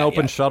don't have an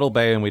open shuttle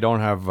bay, and we don't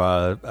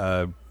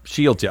have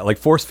shields yet. Like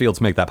force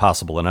fields make that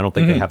possible, and I don't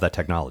think they have that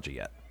technology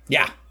yet.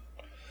 Yeah.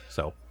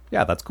 So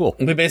yeah, that's cool.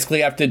 We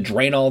basically have to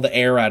drain all the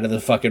air out of the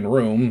fucking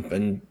room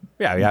and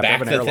you have back to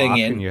have an the thing airlock,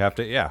 in. and you have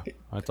to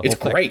that's the It's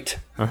whole thing. great.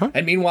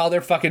 And meanwhile,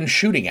 they're fucking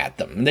shooting at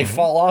them, and they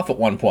fall off at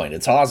one point.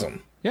 It's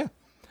awesome. Yeah.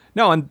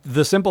 No, and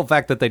the simple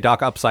fact that they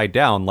dock upside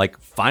down, like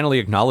finally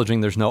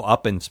acknowledging there's no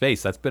up in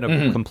space, that's been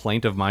a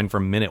complaint of mine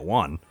from minute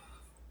one.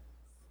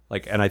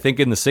 Like, and I think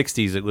in the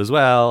 60s it was,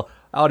 well,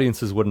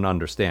 audiences wouldn't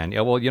understand.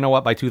 Yeah, well, you know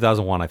what? By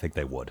 2001, I think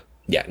they would.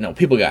 Yeah, no,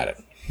 people got it.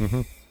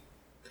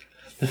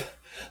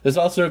 There's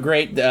also a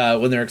great,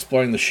 when they're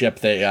exploring the ship,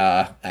 they,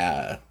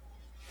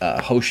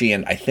 Hoshi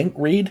and I think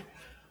Reed,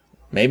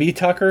 maybe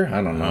Tucker,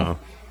 I don't know.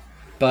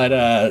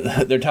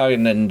 But they're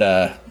talking, and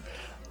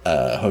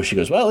Hoshi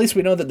goes, well, at least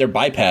we know that they're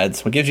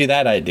bipads. What gives you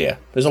that idea?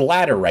 There's a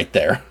ladder right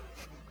there.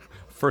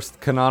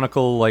 First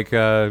canonical, like,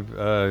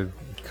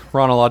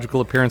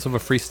 chronological appearance of a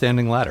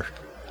freestanding ladder.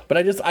 But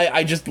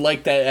I just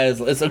like that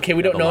as, it's okay,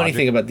 we don't know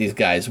anything about these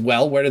guys.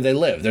 Well, where do they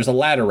live? There's a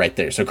ladder right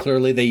there. So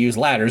clearly they use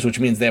ladders, which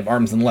means they have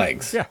arms and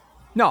legs. Yeah.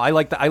 No, I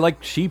like that. I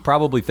like she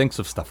probably thinks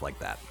of stuff like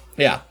that.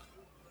 Yeah.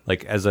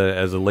 Like as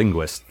a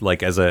linguist,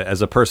 like as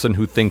a person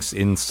who thinks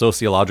in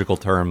sociological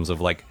terms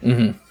of like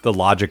the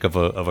logic of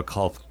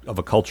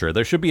a culture.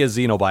 There should be a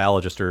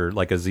xenobiologist or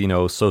like a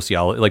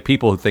xenosociologist, like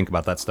people who think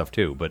about that stuff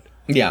too. But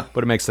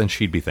it makes sense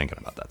she'd be thinking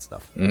about that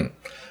stuff.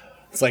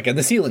 It's like, and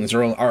the ceilings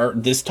are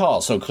this tall,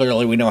 so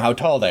clearly we know how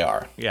tall they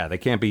are. Yeah, they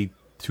can't be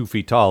 2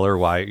 feet taller.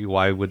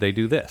 Why would they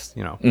do this?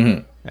 You know?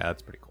 Yeah,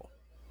 that's pretty cool.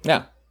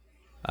 Yeah.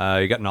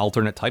 You got an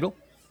alternate title?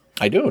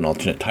 I do have an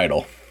alternate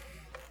title.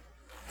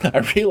 I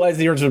realize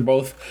these are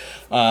both.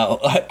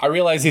 I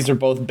realize these are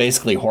both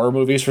basically horror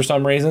movies for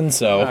some reason.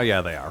 So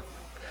yeah, they are.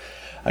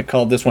 I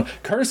called this one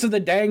 "Curse of the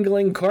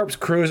Dangling Corpse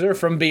Cruiser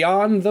from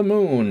Beyond the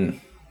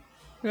Moon."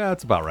 Yeah,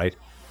 that's about right.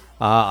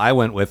 I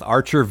went with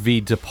Archer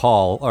v.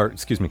 T'Pol,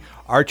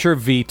 Archer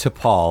v.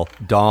 T'Pol,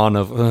 Dawn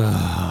of.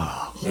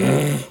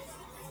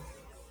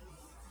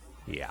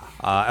 Yeah,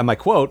 and my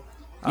quote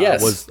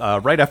was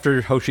right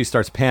after Hoshi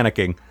starts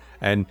panicking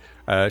and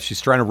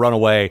she's trying to run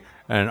away,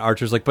 and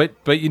Archer's like, "But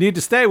you need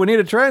to stay. We need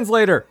a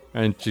translator."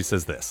 And she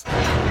says this: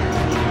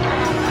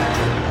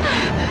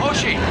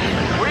 Hoshi,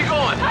 where are you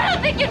going? I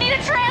don't think you need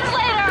a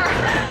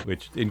translator!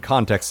 Which, in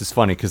context, is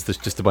funny because there's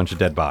just a bunch of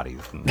dead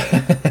bodies.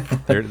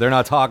 they're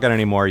not talking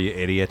anymore, you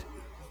idiot.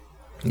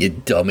 You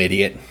dumb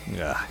idiot.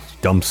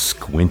 Dumb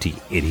squinty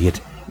idiot.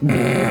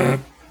 Why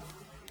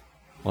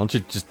don't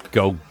you just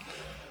go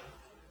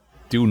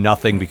do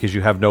nothing because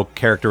you have no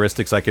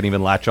characteristics I can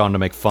even latch on to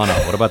make fun of?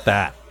 What about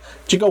that?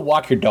 Should you go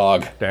walk your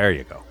dog? There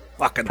you go.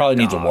 Walking Probably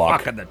the needs dog, a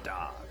walk. Walking the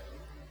dog.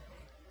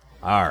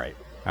 All right.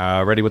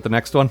 Ready with the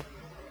next one?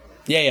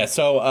 Yeah.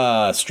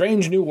 So,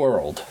 Strange New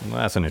World. Well,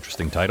 that's an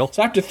interesting title.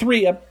 So after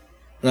three episodes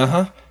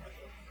of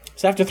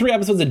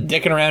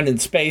dicking around in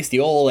space,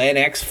 the old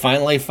NX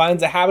finally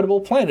finds a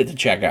habitable planet to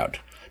check out.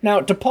 Now,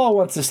 T'Pol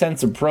wants to send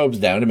some probes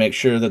down to make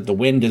sure that the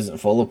wind isn't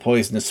full of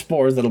poisonous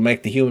spores that'll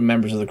make the human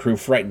members of the crew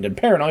frightened and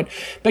paranoid,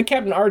 but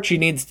Captain Archie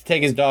needs to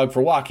take his dog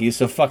for walkies,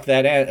 so fuck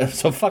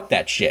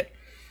that shit.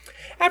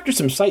 After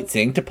some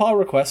sightseeing, T'Pol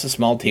requests a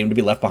small team to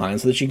be left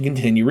behind so that she can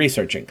continue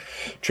researching.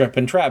 Trip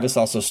and Travis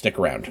also stick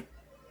around.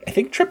 I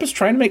think Trip is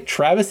trying to make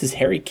Travis his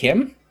Harry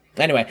Kim?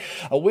 Anyway,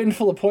 a wind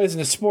full of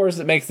poisonous spores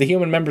that makes the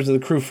human members of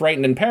the crew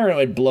frightened and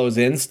paranoid blows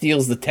in,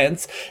 steals the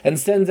tents, and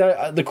sends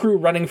out the crew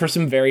running for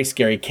some very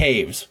scary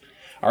caves.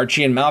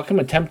 Archie and Malcolm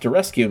attempt a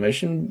rescue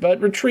mission,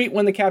 but retreat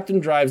when the captain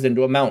drives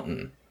into a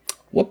mountain.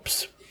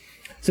 Whoops.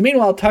 So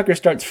meanwhile, Tucker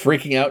starts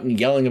freaking out and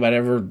yelling about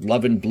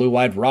ever-loving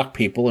blue-eyed rock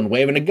people and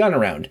waving a gun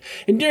around,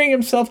 endearing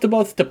himself to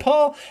both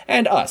T'Pol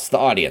and us, the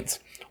audience.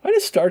 Why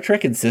does Star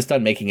Trek insist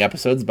on making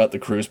episodes about the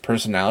crew's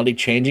personality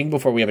changing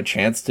before we have a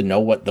chance to know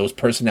what those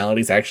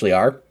personalities actually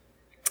are?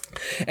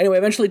 Anyway,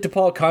 eventually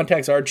T'Pol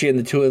contacts Archie, and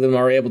the two of them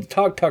are able to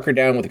talk Tucker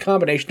down with a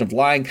combination of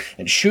lying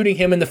and shooting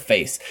him in the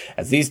face,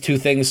 as these two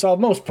things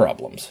solve most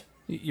problems.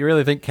 You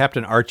really think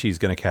Captain Archie's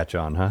going to catch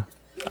on, huh?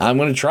 I'm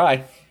going to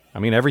try. I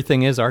mean,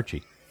 everything is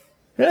Archie.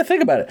 Yeah,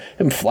 think about it.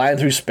 Him flying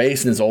through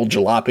space in his old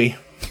jalopy.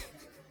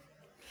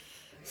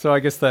 So I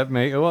guess that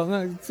may...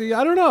 Well, see,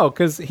 I don't know,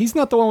 because he's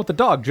not the one with the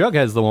dog.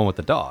 Jughead's the one with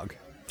the dog.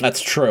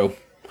 That's true.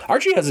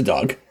 Archie has a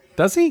dog.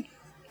 Does he?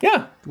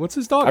 Yeah. What's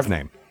his dog's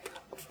name?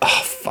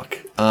 Oh, fuck.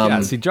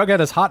 Yeah, see, Jughead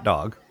has Hot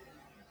Dog.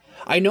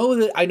 I know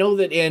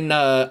that in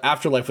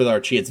Afterlife with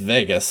Archie, it's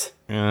Vegas.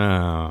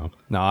 Oh.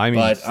 No, I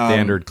mean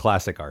standard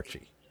classic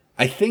Archie.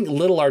 I think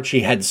Little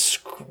Archie had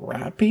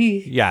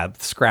Scrappy? Yeah,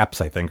 Scraps,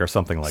 I think, or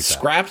something like that.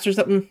 Scraps or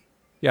something?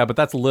 Yeah, but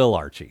that's Lil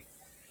Archie.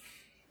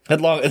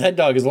 That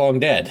dog is long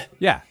dead.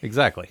 Yeah,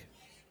 exactly.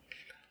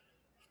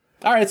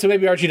 All right, so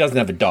maybe Archie doesn't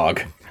have a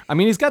dog. I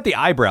mean, he's got the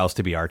eyebrows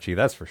to be Archie,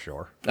 that's for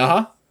sure.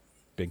 Uh-huh.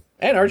 Big.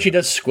 And Archie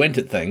does squint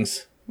at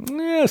things.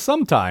 Yeah,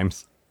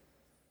 sometimes.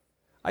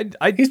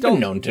 He's been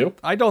known to.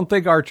 I don't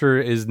think Archer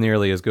is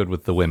nearly as good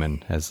with the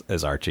women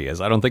as Archie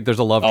is. I don't think there's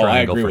a love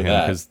triangle for him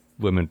because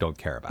women don't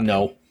care about him.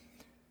 No.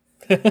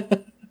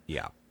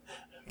 Yeah.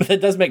 But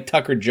that does make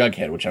Tucker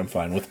Jughead, which I'm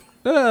fine with.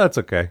 That's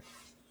okay.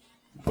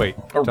 Wait,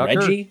 Or Tucker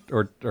Reggie?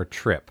 or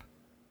Trip?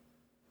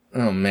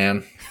 Oh,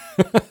 man.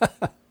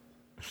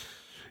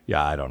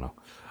 Yeah, I don't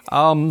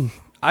know.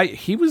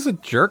 He was a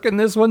jerk in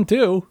this one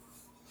too.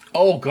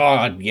 Oh,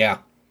 God, yeah.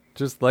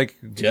 Just like,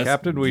 Just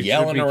Captain, we should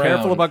yelling be around.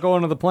 careful about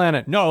going to the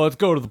planet. No, let's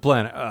go to the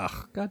planet.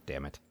 Ugh, God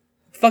damn it.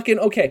 Fucking,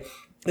 okay.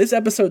 This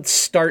episode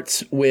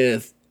starts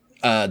with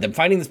them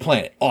finding this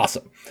planet.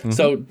 Awesome. Mm-hmm.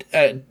 So,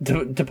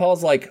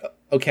 T'Pol's like,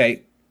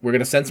 okay, we're going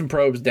to send some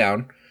probes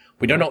down.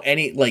 We don't know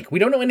we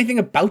don't know anything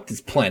about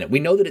this planet. We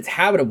know that it's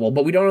habitable,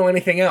 but we don't know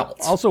anything else.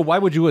 Also, why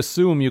would you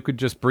assume you could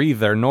just breathe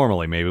there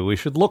normally? Maybe we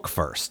should look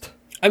first.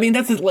 I mean,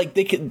 that's like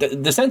they can. The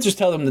sensors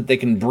tell them that they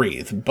can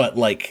breathe, but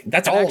like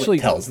that's all it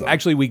tells them.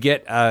 Actually, we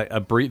get a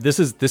brief. This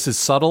is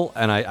subtle,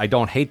 and I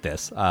don't hate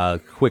this.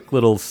 Quick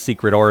little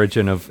secret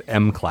origin of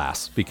M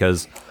class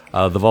because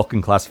the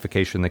Vulcan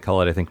classification they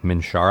call it, I think,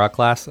 Minshara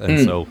class, and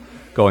so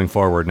going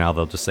forward now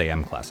they'll just say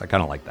M class. I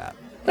kind of like that.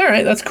 All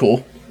right, that's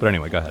cool. But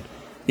anyway, go ahead.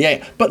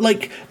 Yeah, but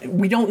like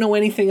we don't know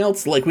anything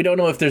else. Like we don't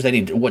know if there's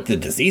what the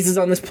diseases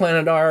on this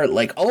planet are.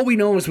 Like all we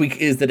know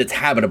is that it's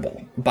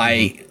habitable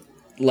by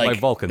By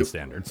Vulcan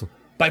standards.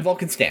 By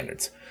Vulcan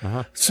standards.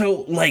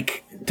 So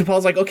like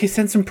T'Pol's like, okay,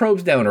 send some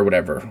probes down or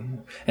whatever.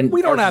 And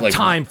We don't Archer's have like,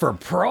 time for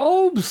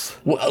probes.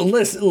 Well,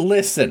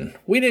 listen.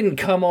 We didn't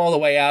come all the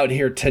way out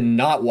here to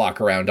not walk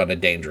around on a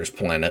dangerous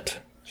planet.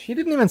 She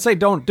didn't even say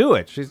don't do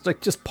it. She's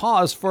like, just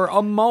pause for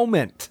a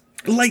moment.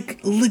 Like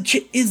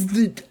legit is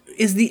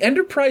the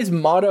Enterprise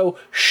motto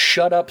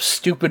 "Shut up,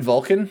 stupid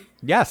Vulcan"?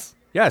 Yes,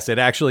 it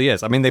actually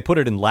is. I mean, they put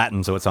it in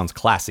Latin, so it sounds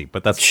classy,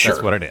 but that's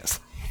what it is.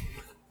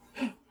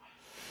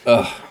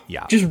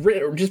 Yeah.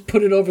 Just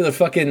put it over the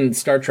fucking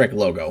Star Trek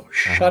logo.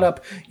 Shut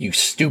up, you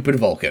stupid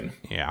Vulcan.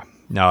 Yeah.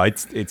 No,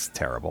 it's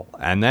terrible.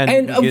 And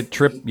then you get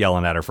Trip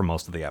yelling at her for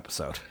most of the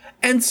episode.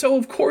 And so,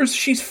 of course,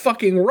 she's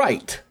fucking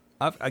right.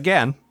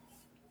 Again,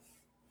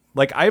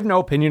 like, I have no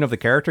opinion of the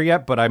character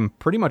yet, but I'm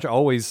pretty much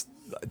always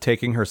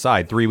taking her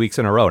side 3 weeks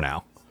in a row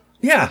now.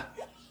 Yeah.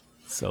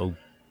 So,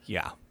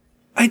 yeah.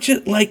 I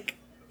just, like,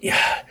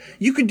 yeah,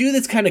 you could do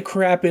this kind of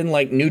crap in,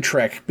 like, New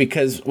Trek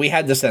because we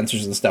had the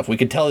sensors and stuff. We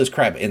could tell this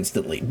crap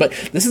instantly. But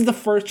this is the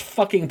first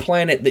fucking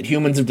planet that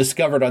humans have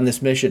discovered on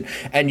this mission,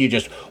 and you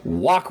just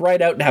walk right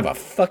out and have a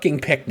fucking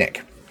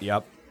picnic.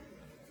 Yep.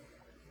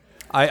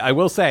 I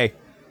will say,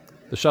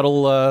 the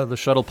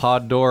shuttle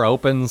pod door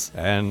opens,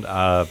 and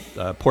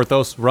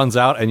Porthos runs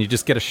out, and you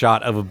just get a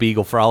shot of a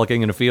beagle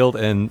frolicking in a field,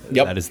 and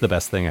that is the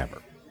best thing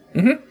ever.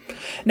 Mm-hmm.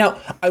 Now,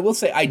 I will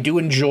say I do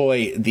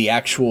enjoy the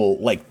actual,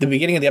 like, the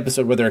beginning of the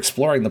episode where they're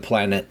exploring the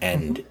planet,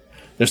 and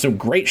there's some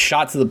great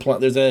shots of the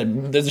planet.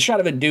 There's a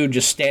shot of a dude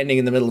just standing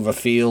in the middle of a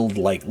field,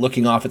 like,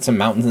 looking off at some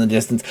mountains in the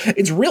distance.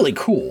 It's really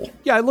cool.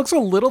 Yeah, it looks a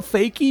little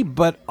fakey,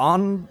 but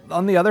on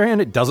the other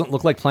hand, it doesn't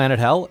look like Planet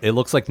Hell. It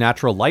looks like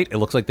natural light. It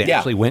looks like they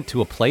actually went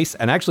to a place,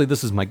 and actually,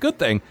 this is my good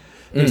thing.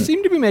 They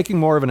seem to be making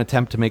more of an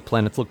attempt to make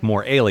planets look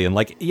more alien.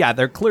 Like, yeah,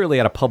 they're clearly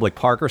at a public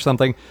park or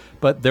something,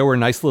 but there were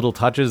nice little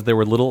touches. There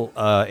were little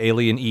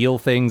alien eel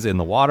things in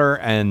the water,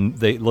 and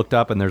they looked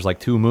up, and there's, like,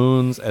 2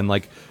 moons, and,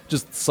 like,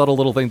 just subtle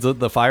little things.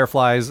 The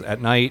fireflies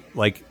at night,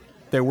 like,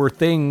 there were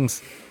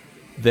things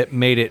that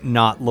made it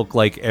not look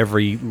like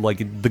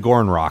the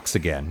Gorn rocks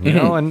again, you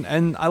know?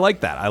 And I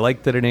like that. I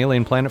like that an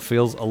alien planet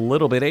feels a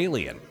little bit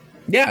alien.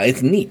 Yeah,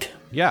 it's neat.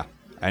 Yeah.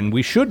 And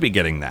we should be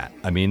getting that.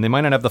 I mean, they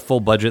might not have the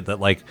full budget that,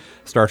 like,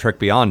 Star Trek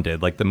Beyond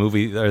did. Like, the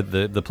movie, or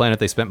the planet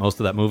they spent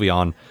most of that movie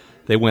on,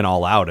 they went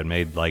all out and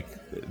made, like,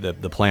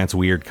 the plants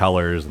weird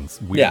colors and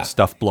weird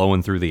stuff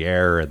blowing through the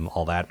air and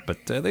all that.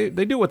 But they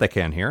do what they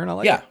can here, and I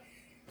like it.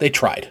 They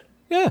tried.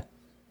 Yeah.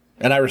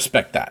 And I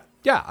respect that.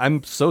 Yeah,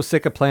 I'm so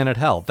sick of Planet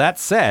Hell. That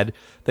said,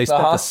 they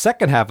spent the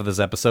second half of this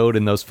episode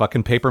in those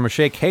fucking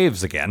papier-mâché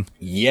caves again.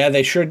 Yeah,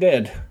 they sure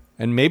did.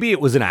 And maybe it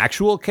was an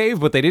actual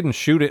cave, but they didn't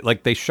shoot it.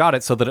 Like, they shot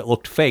it so that it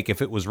looked fake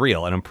if it was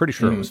real, and I'm pretty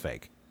sure it was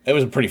fake. It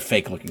was a pretty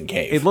fake-looking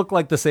cave. It looked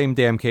like the same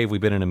damn cave we've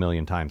been in a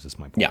million times, is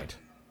my point. Yeah.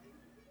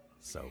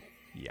 So,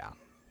 yeah.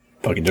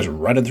 Fucking just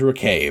running through a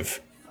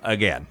cave.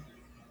 Again.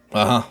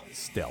 Uh-huh.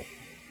 Still.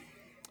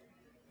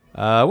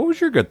 What was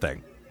your good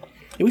thing?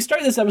 We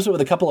start this episode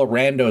with a couple of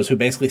randos who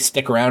basically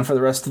stick around for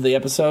the rest of the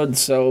episode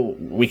so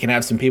we can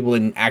have some people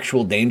in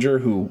actual danger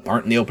who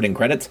aren't in the opening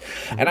credits.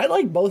 And I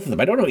like both of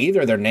them. I don't know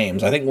either of their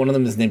names. I think one of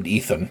them is named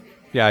Ethan.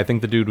 Yeah, I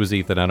think the dude was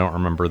Ethan. I don't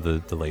remember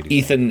the lady.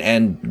 Ethan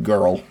and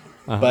girl.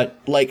 But,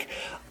 like,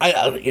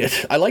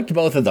 I liked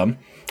both of them.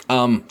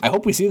 I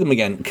hope we see them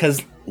again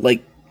because,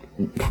 like,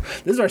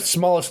 this is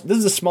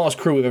the smallest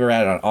crew we've ever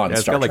had on Star Trek.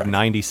 It's got like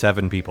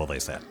 97 people, they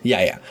said.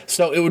 Yeah.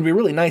 So it would be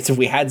really nice if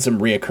we had some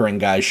reoccurring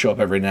guys show up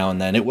every now and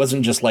then. It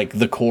wasn't just like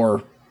the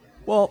core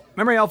Well,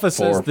 Memory Alpha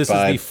says 4, this 5.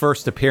 is the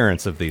first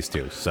appearance of these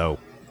two, so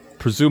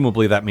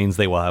presumably that means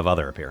they will have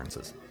other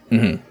appearances.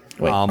 Wait,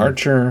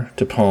 Archer,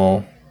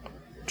 DePaul,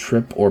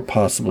 Trip, or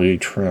possibly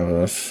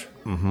Travis.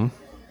 Mm-hmm.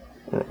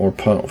 Or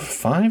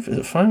 5? Is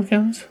it 5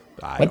 guys?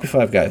 Might be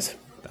 5 guys.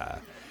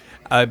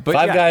 But 5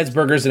 yeah, guys,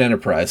 burgers, and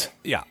Enterprise.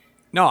 Yeah.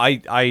 No,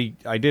 I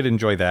did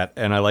enjoy that,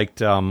 and I liked.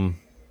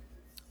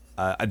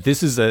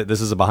 This is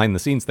a behind the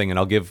scenes thing, and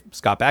I'll give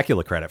Scott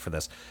Bakula credit for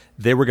this.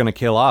 They were going to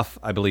kill off,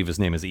 I believe his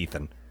name is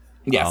Ethan.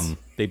 Yes.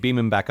 They beam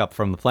him back up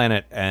from the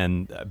planet,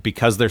 and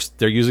because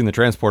they're using the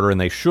transporter and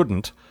they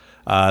shouldn't,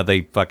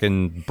 they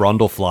fucking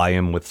Brundlefly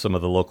him with some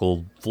of the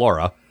local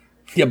flora.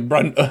 Yeah,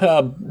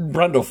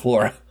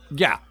 Brundleflora.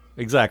 Yeah,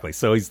 exactly.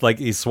 So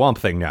he's Swamp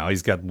Thing now.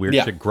 He's got weird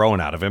shit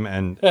growing out of him,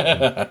 and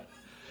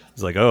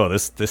he's like, oh,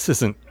 this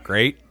isn't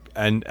great.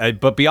 And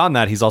but beyond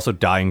that, he's also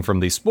dying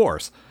from these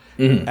spores.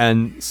 Mm-hmm.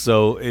 And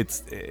so it's,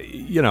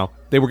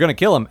 they were going to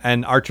kill him.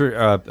 And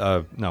Bakula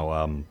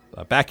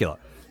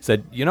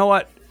said, you know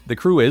what? The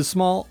crew is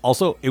small.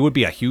 Also, it would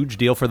be a huge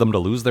deal for them to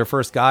lose their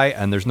first guy.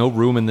 And there's no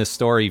room in this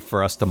story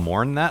for us to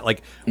mourn that.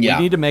 Like, we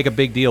need to make a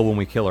big deal when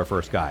we kill our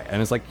first guy.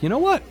 And it's like, you know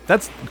what?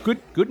 That's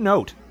good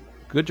note.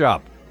 Good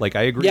job. Like,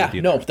 I agree with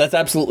you. Yeah, no, that's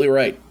absolutely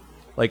right.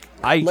 Like,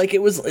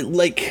 it was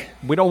like,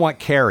 we don't want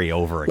Carrie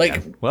over again.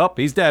 Like, well,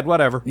 he's dead.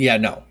 Whatever. Yeah,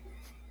 no.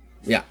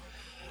 Yeah.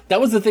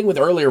 That was the thing with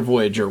earlier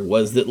Voyager,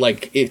 was that,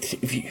 like,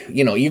 if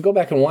you go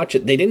back and watch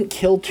it, they didn't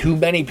kill too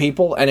many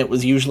people, and it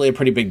was usually a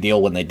pretty big deal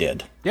when they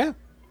did. Yeah.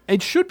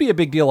 It should be a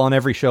big deal on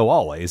every show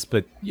always,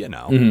 but,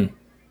 Mm-hmm.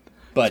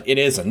 But it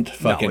isn't.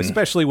 Fucking. No,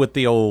 especially with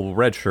the old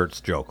red shirts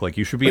joke. Like,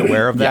 you should be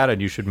aware of that,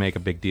 and you should make a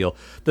big deal.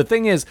 The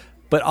thing is,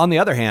 but on the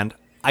other hand,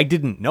 I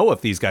didn't know if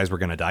these guys were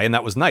going to die, and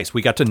that was nice.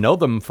 We got to know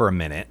them for a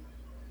minute,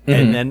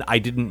 and then I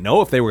didn't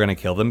know if they were going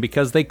to kill them,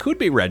 because they could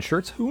be red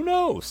shirts. Who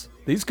knows?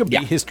 These could be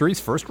history's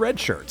first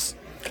red shirts.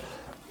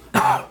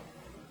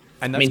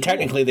 And I mean,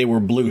 technically, they were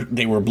blue.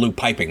 They were blue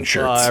piping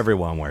shirts.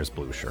 Everyone wears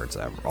blue shirts,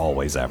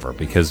 always, ever,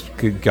 because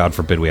God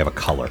forbid we have a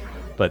color.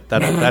 But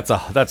that's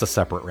a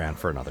separate rant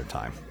for another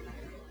time.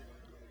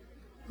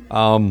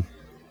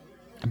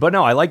 But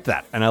no, I liked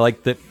that, and I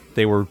liked that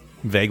they were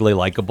vaguely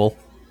likable.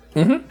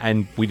 Mm-hmm.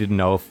 And we didn't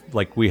know if,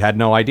 like, we had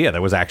no idea.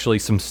 There was actually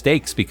some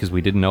stakes because we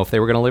didn't know if they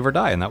were going to live or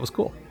die, and that was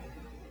cool.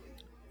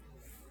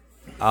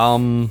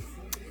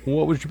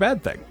 What was your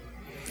bad thing?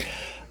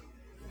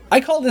 I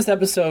call this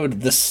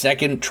episode the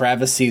second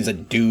Travis sees a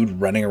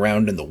dude running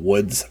around in the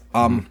woods.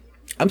 I'm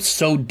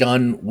so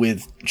done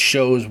with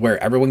shows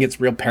where everyone gets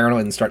real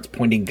paranoid and starts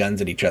pointing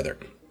guns at each other.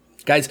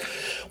 Guys,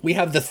 we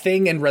have The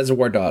Thing and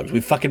Reservoir Dogs.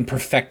 We fucking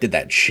perfected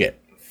that shit.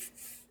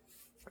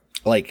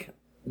 Like,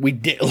 we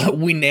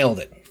nailed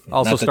it.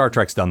 Also, Star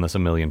Trek's done this a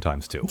million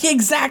times, too.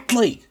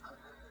 Exactly!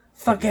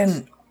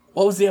 Fucking,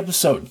 what was the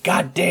episode?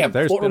 God damn.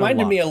 Well, it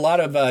reminded me a lot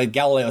of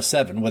Galileo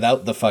 7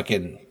 without the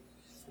fucking,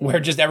 where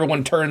just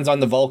everyone turns on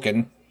the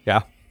Vulcan.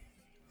 Yeah.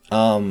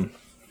 But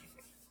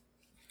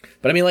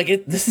I mean,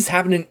 like, this has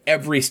happened in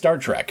every Star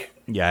Trek.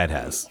 Yeah, it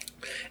has.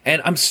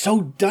 And I'm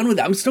so done with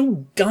it. I'm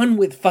so done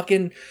with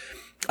fucking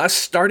us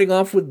starting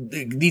off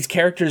with these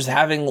characters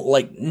having,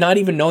 like, not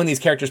even knowing these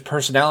characters'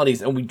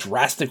 personalities, and we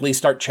drastically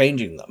start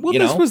changing them. Well,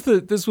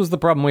 this was the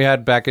problem we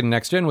had back in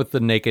Next Gen with the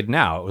Naked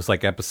Now. It was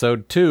like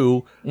episode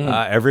 2,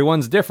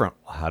 everyone's different.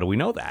 How do we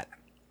know that?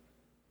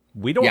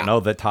 We don't know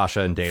that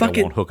Tasha and Data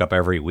won't hook up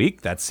every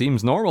week. That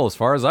seems normal as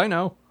far as I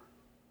know.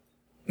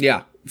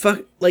 Yeah.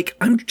 Like,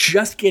 I'm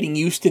just getting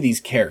used to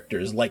these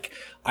characters. Like,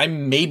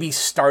 I'm maybe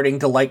starting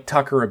to like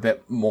Tucker a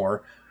bit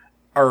more.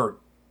 Or,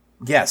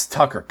 yes,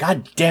 Tucker.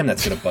 God damn,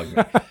 that's gonna bug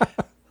me.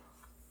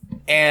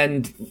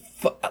 And,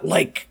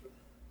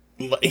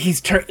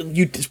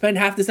 you spend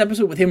half this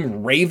episode with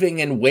him raving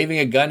and waving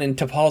a gun in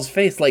T'Pol's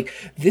face. Like,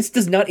 this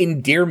does not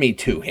endear me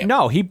to him.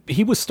 No,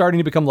 he was starting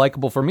to become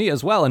likable for me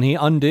as well, and he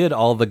undid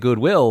all the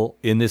goodwill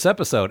in this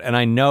episode. And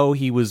I know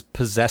he was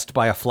possessed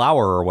by a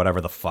flower or whatever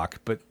the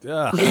fuck, but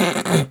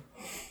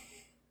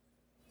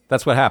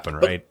that's what happened,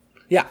 right?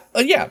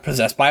 Yeah,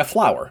 possessed by a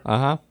flower.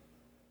 Uh-huh.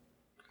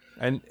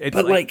 And it's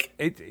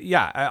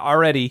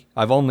already,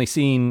 I've only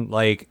seen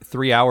like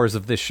 3 hours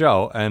of this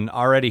show, and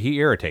already he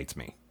irritates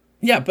me.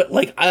 Yeah, but,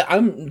 like,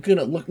 I'm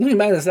gonna looking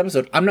back at this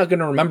episode, I'm not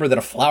gonna remember that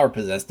a flower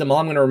possessed him. All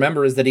I'm gonna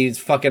remember is that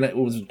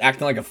was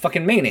acting like a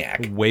fucking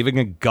maniac. Waving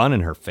a gun in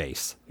her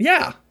face.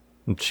 Yeah.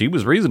 And she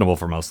was reasonable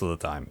for most of the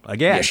time.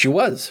 Again. Yeah, she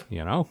was.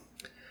 You know?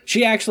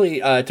 She actually,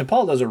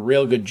 T'Pol does a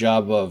real good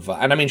job of,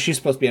 and I mean, she's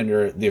supposed to be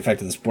under the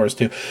effect of the spores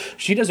too.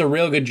 She does a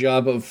real good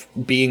job of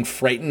being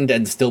frightened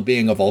and still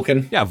being a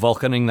Vulcan. Yeah,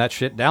 Vulcaning that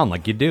shit down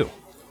like you do.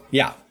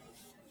 Yeah.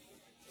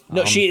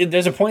 No,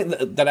 there's a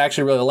point that I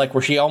actually really like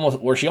where she almost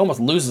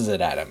loses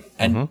it at him,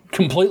 and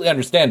completely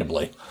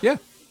understandably. Yeah.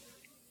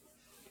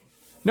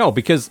 No,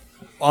 because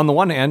on the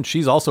one hand,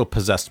 she's also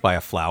possessed by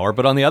a flower,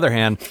 but on the other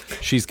hand,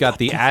 she's got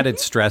the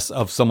added stress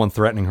of someone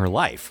threatening her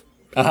life.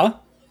 Uh-huh.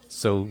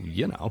 So,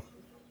 you know.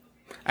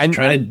 And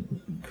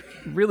Trying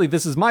really,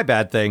 this is my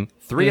bad thing.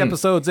 3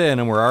 episodes in,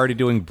 and we're already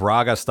doing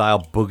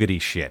Braga-style boogity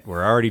shit.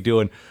 We're already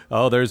doing,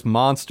 there's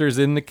monsters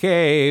in the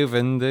cave,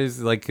 and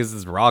there's, like, because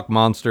there's rock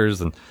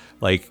monsters, and,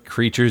 like,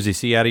 creatures you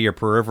see out of your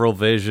peripheral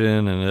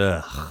vision,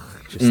 and,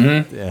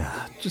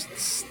 just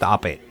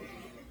stop it.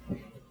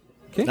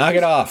 knock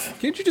it off.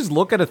 Can't you just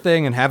look at a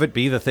thing and have it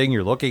be the thing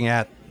you're looking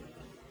at?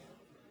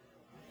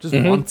 Just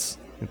once?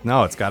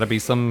 No, it's got to be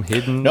some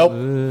hidden... Nope.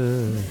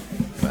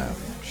 Well,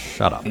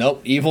 shut up.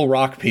 Nope. Evil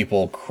rock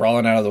people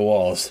crawling out of the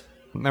walls.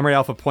 Memory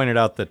Alpha pointed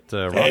out that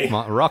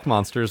rock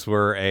monsters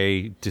were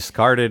a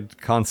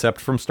discarded concept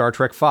from Star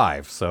Trek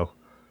V, so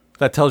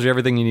that tells you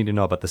everything you need to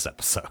know about this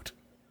episode.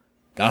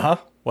 Uh-huh.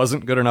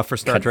 Wasn't good enough for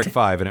Star Trek V,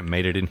 and it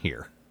made it in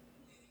here.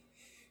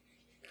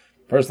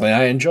 Personally,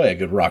 I enjoy a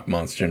good rock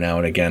monster now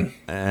and again.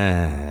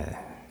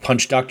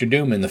 Punch Dr.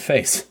 Doom in the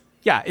face.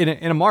 Yeah,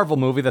 in a Marvel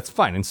movie, that's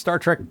fine. In Star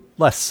Trek,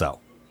 less so.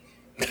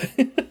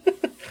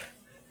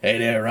 Hey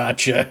there,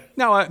 Racha.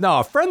 No,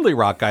 a friendly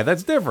rock guy,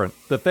 that's different.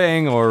 The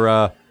Thing,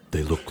 or,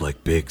 they look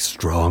like big,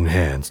 strong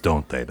hands,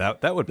 don't they?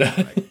 That would be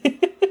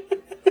right.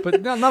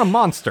 But not a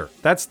monster.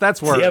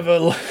 That's where...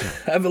 The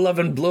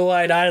ever-loving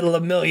blue-eyed idol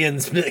of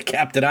millions,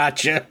 Captain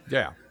Racha.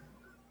 Yeah.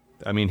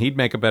 I mean, he'd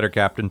make a better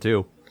captain,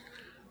 too.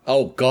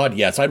 Oh, God,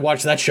 yes. I'd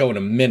watch that show in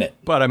a minute.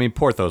 But, I mean,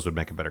 Porthos would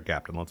make a better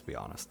captain, let's be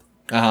honest.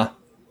 Uh-huh.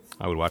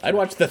 I would watch I'd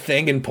watch The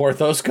Thing and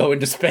Porthos go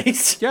into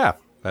space. Yeah,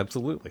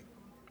 absolutely.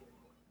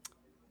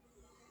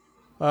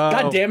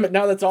 God damn it,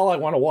 now that's all I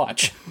want to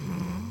watch.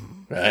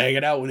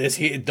 Hanging out with this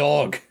here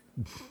dog.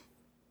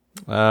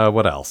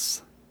 What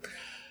else?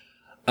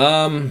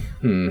 Just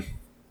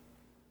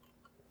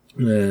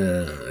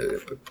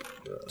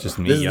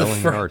me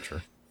yelling at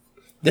Archer.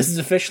 This is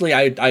officially,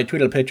 I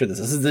tweeted a picture of this.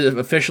 This is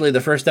officially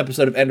the first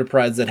episode of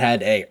Enterprise that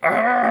had a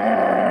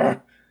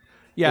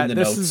Yeah, in the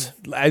this notes. is,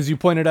 as you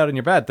pointed out in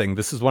your bad thing,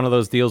 this is one of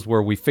those deals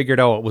where we figured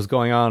out what was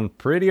going on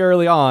pretty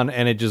early on,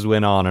 and it just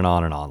went on and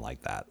on and on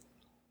like that.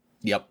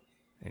 Yep.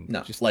 And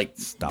No, just like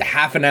stop. the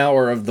half an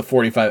hour of the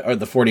 45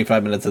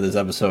 minutes of this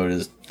episode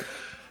is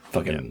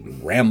fucking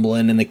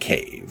rambling in the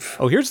cave.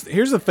 Oh, here's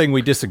the thing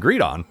we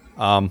disagreed on.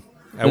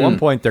 At one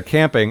point, they're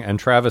camping, and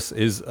Travis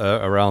is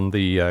around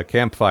the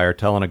campfire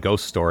telling a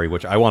ghost story,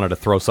 which I wanted to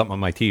throw something on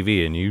my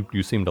TV, and you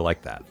seem to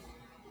like that.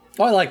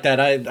 Oh, I like that.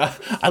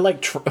 I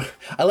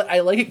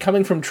like it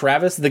coming from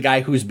Travis, the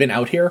guy who's been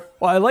out here.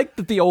 Well, I like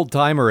that the old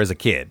timer is a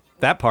kid.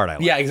 That part I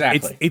like. Yeah,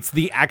 exactly. It's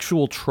the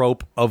actual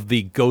trope of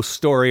the ghost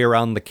story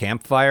around the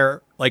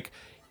campfire. Like,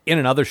 in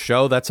another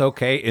show, that's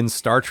okay. In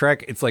Star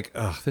Trek, it's like,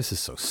 ugh, this is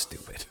so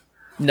stupid.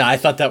 No, I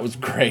thought that was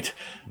great.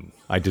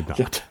 I did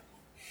not.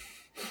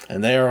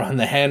 And there on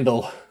the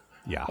handle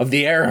of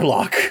the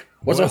airlock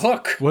was a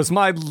hook. Was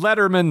my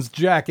Letterman's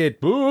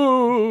jacket.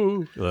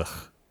 Boo! Ugh.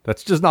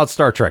 That's just not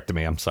Star Trek to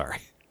me. I'm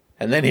sorry.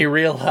 And then he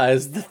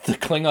realized that the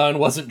Klingon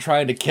wasn't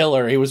trying to kill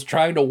her. He was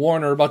trying to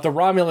warn her about the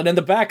Romulan in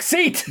the back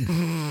seat.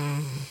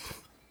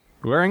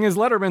 Wearing his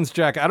Letterman's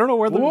jacket. I don't know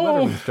where the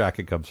Whoa. Letterman's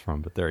jacket comes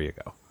from, but there you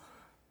go.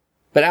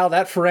 But Al,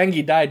 that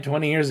Ferengi died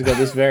 20 years ago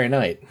this very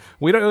night.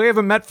 We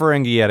haven't met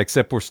Ferengi yet,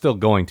 except we're still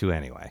going to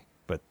anyway.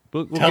 But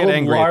we'll Tell get him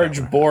angry at large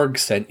that. Borg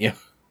sent you.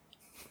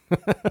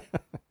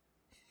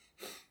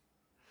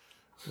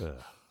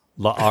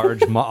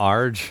 Large,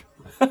 Ma'arge.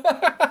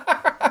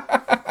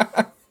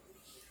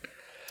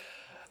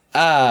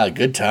 Ah,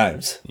 good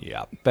times.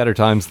 Yeah, better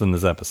times than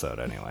this episode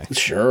anyway.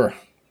 Sure.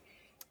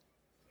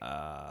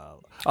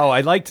 Oh,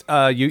 I liked,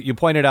 you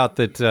pointed out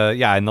that,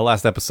 in the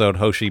last episode,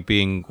 Hoshi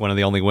being one of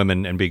the only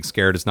women and being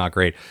scared is not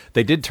great.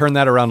 They did turn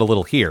that around a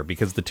little here,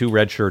 because the two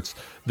red shirts,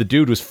 the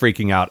dude was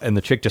freaking out, and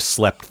the chick just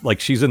slept. Like,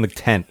 she's in the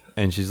tent,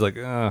 and she's like,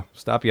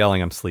 stop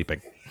yelling, I'm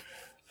sleeping.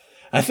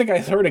 I think I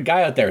heard a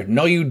guy out there.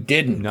 No, you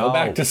didn't. No. Go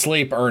back to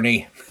sleep,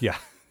 Ernie. Yeah.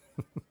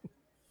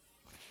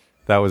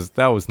 That was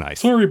nice.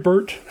 Sorry,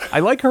 Bert.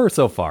 I like her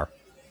so far.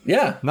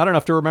 Yeah. Not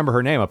enough to remember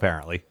her name,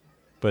 apparently.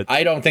 But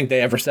I don't think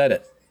they ever said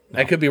it.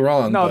 I could be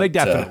wrong. no, but, they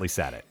definitely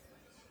said it.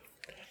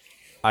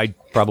 I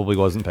probably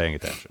wasn't paying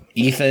attention.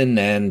 Ethan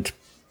and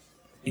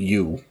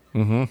you.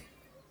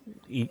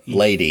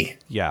 Lady.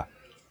 Yeah.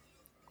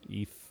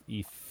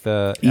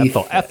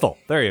 Ethel.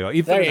 There you go.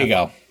 Ethan There and you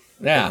Ethel. go.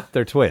 Yeah.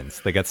 They're twins.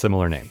 They got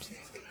similar names.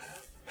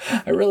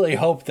 I really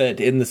hope that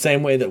in the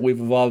same way that we've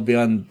evolved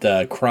beyond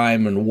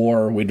crime and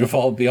war, we'd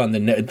evolve beyond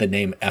the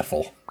name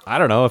Ethel. I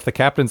don't know. If the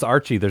captain's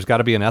Archie, there's got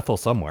to be an Ethel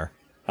somewhere.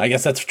 I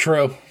guess that's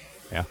true.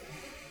 Yeah.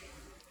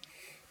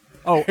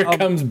 Oh, Here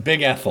comes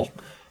Big Ethel.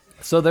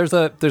 so there's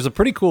a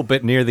pretty cool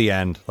bit near the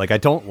end. Like, I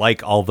don't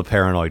like all the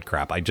paranoid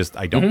crap. I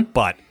don't.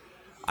 But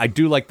I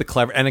do like the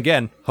clever. And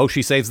again,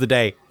 Hoshi saves the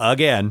day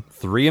again,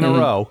 3 in a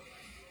row.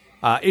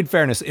 In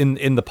fairness,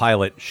 in the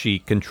pilot, she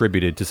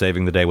contributed to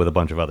saving the day with a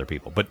bunch of other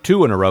people. But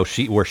 2 in a row,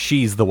 where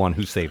she's the one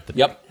who saved the day.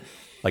 Yep.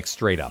 Like,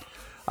 straight up.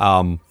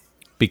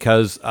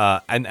 Because,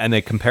 and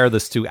they compare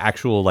this to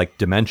actual, like,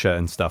 dementia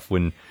and stuff,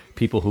 when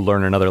people who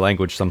learn another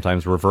language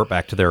sometimes revert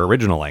back to their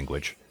original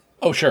language.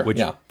 Oh, sure. Which,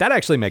 yeah. that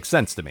actually makes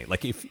sense to me.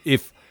 Like,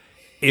 if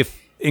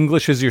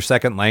English is your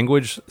second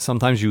language,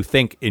 sometimes you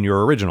think in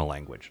your original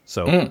language.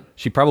 So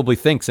she probably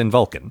thinks in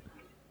Vulcan.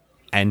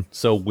 And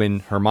so when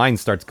her mind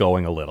starts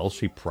going a little,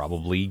 she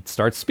probably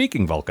starts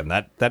speaking Vulcan.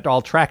 That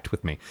all tracked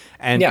with me.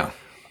 And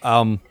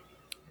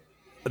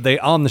they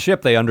on the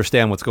ship, they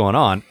understand what's going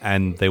on,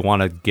 and they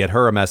want to get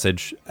her a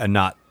message and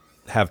not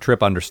have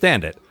Trip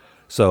understand it.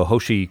 So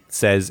Hoshi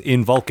says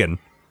in Vulcan,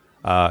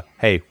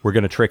 hey, we're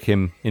going to trick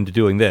him into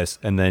doing this,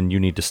 and then you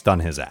need to stun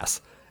his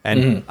ass.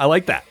 And I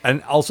like that.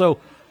 And also,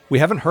 we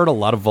haven't heard a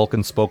lot of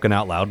Vulcan spoken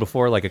out loud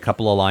before, like a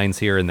couple of lines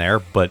here and there,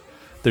 but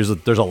there's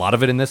a lot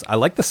of it in this. I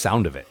like the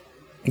sound of it.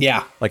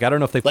 Yeah. Like, I don't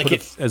know if they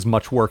put as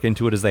much work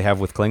into it as they have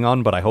with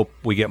Klingon, but I hope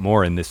we get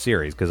more in this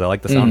series, because I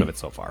like the sound of it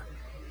so far.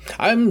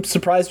 I'm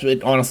surprised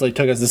it honestly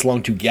took us this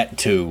long to get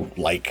to,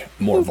 like,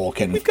 more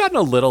Vulcan. We've gotten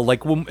a little,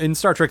 like, in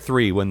Star Trek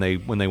 3, when they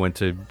went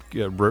to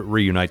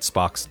reunite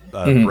Spock's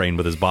brain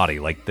with his body,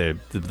 like,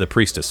 the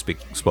priestess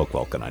spoke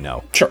Vulcan, I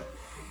know. Sure.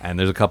 And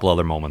there's a couple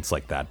other moments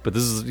like that. But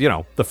this is,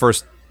 the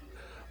first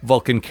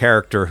Vulcan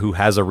character who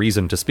has a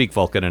reason to speak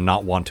Vulcan and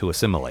not want to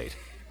assimilate.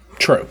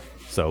 True.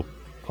 So,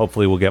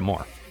 hopefully we'll get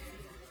more.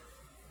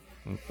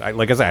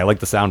 Like I say, I like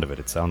the sound of it.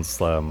 It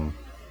sounds, I don't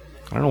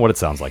know what it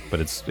sounds like, but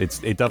it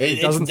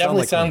doesn't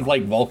definitely sound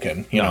like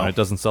Vulcan. You know, it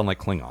doesn't sound like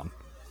Klingon.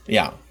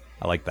 Yeah.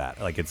 I like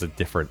that. Like, it's a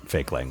different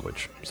fake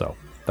language. So,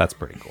 that's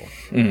pretty cool.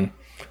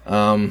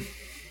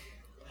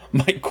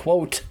 My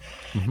quote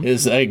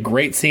is a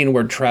great scene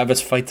where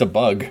Travis fights a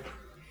bug.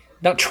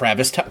 Not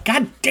Travis.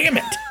 God damn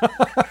it!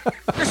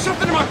 There's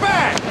something in my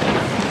bag!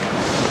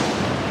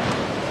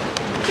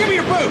 Give me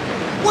your boot!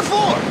 What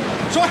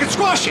for? So I can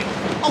squash it!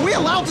 Are we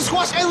allowed to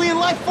squash alien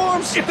life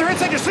forms? If they're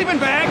inside your sleeping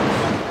bag!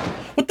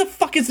 What the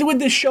fuck is with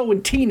this show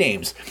and T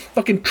names?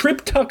 Fucking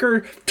Trip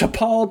Tucker,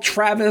 T'Pol,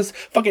 Travis.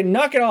 Fucking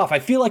knock it off. I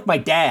feel like my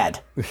dad.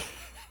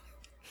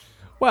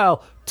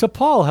 Well,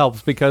 T'Pol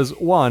helps because,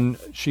 one,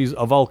 she's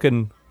a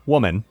Vulcan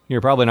woman.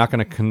 You're probably not going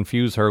to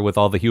confuse her with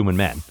all the human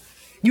men.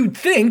 You'd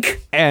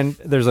think. And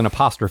there's an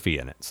apostrophe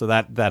in it, so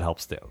that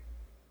helps too.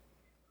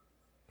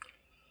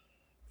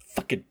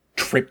 Fucking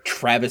Trip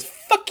Travis.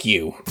 Fuck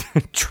you.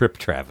 Trip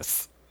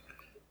Travis.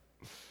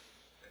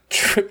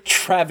 Trip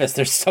Travis.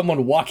 There's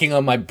someone walking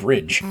on my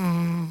bridge.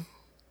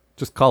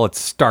 Just call it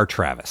Star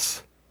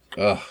Travis.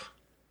 Ugh.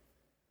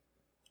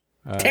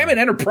 Damn it,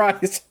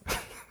 Enterprise.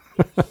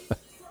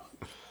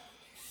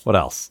 What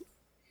else?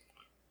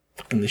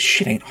 Fucking this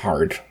shit ain't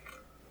hard.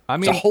 I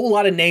mean, it's a whole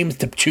lot of names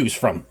to choose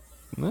from.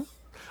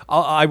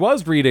 I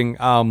was reading,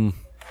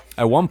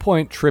 at one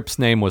point, Trip's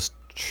name was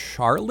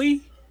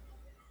Charlie,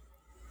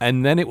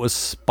 and then it was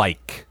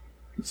Spike.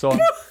 So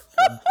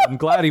I'm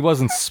glad he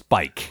wasn't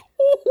Spike.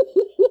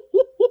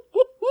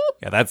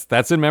 Yeah,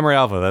 that's in Memory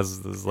Alpha.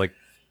 This is like...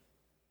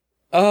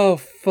 Oh,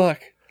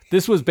 fuck.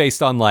 This was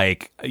based on,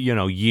 like,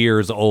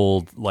 years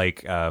old,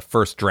 like,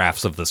 first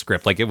drafts of the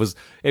script. Like,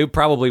 it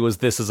probably was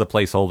this as a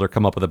placeholder,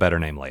 come up with a better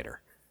name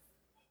later.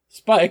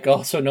 Spike,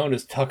 also known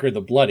as Tucker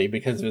the Bloody,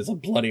 because of his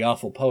bloody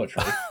awful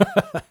poetry.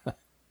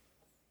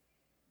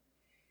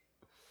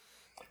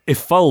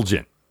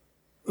 Effulgent.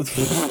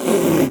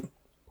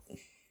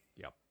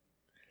 Yep.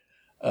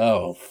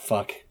 Oh,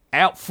 fuck.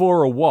 Out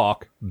for a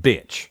walk,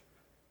 bitch.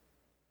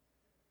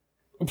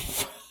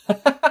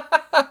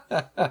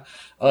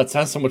 Oh, it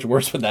sounds so much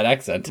worse with that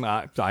accent.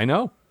 I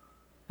know.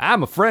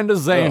 I'm a friend of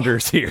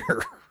Xander's here.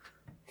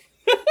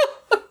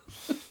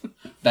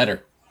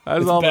 Better.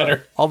 That's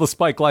better. All the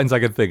Spike lines I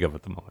can think of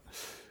at the moment.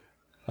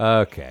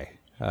 Okay.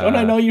 Don't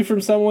I know you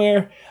from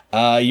somewhere?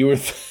 You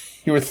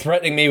were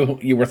threatening me.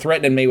 You were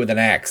threatening me with an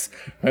axe.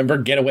 Remember,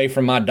 get away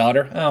from my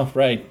daughter. Oh,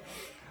 right.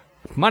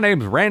 My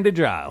name's Randy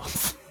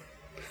Giles.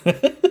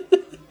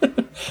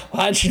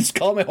 Why'd you just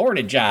call me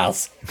Hornet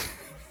Giles?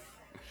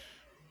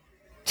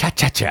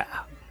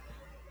 Cha-cha-cha.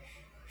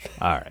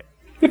 All right.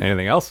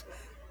 Anything else?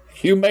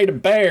 You made a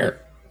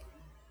bear.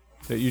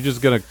 You're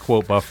just going to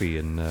quote Buffy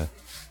in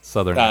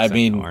Southern accent, I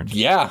mean, aren't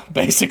you? yeah,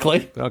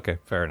 basically. Okay,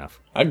 fair enough.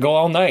 I'd go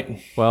all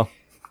night. Well,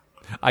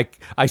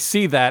 I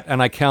see that,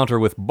 and I counter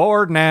with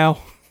bored now.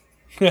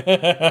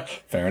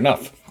 Fair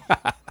enough.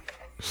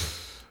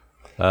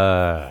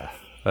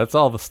 That's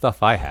all the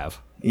stuff I have.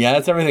 Yeah,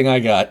 that's everything I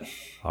got.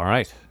 All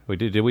right.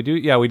 Did we do?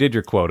 Yeah, we did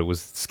your quote. It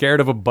was scared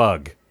of a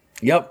bug.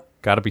 Yep.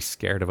 Got to be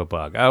scared of a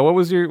bug. What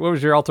was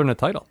your alternate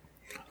title?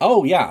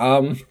 Oh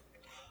yeah.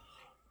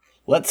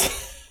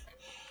 Let's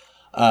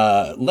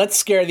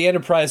scare the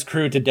Enterprise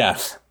crew to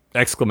death.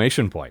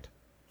 Exclamation point.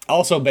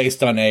 Also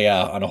based on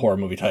a horror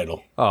movie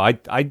title. Oh,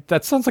 I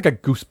that sounds like a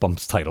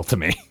Goosebumps title to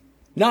me.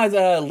 No,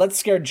 Let's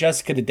Scare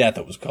Jessica to Death.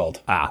 It was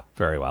called. Ah,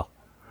 very well.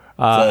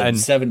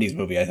 It's a 70s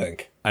movie, I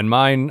think. And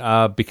mine,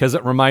 because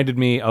it reminded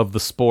me of the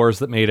spores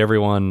that made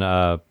everyone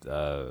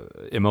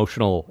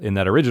emotional in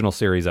that original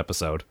series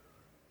episode.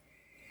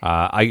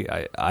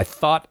 I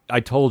thought I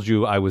told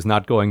you I was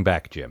not going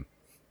back, Jim.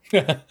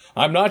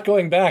 I'm not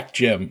going back,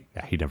 Jim.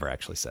 Yeah, he never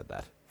actually said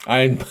that.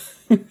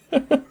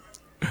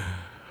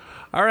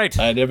 All right.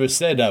 I never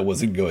said I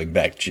wasn't going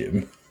back,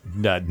 Jim.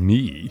 Not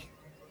me.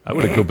 I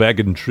want to go back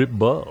and trip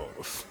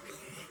balls.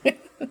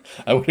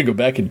 I want to go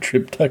back and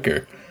trip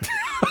Tucker.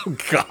 Oh,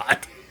 God.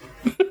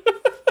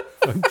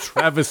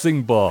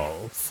 Travising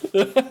balls.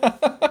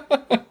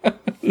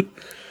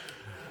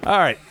 All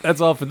right,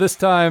 that's all for this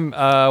time.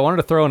 I wanted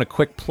to throw in a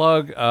quick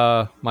plug.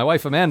 My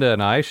wife Amanda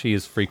and I, she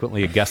is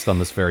frequently a guest on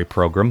this very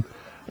program,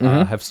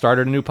 have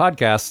started a new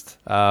podcast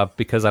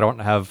because I don't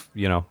have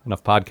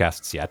enough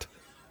podcasts yet.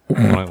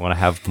 I want to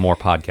have more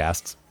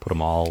podcasts. Put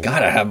them all.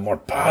 Gotta have more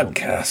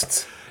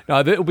podcasts.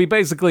 It'll be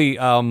basically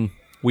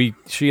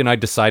she and I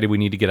decided we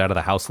need to get out of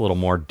the house a little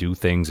more, do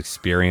things,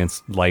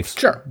 experience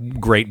life's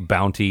great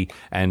bounty,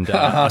 and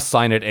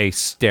assign it a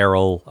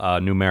sterile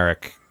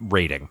numeric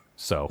rating.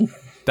 So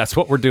that's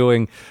what we're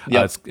doing.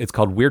 Yep. It's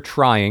called We're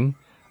Trying,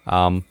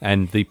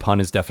 and the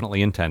pun is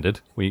definitely intended.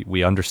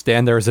 We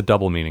understand there is a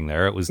double meaning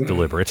there. It was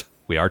deliberate.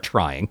 We are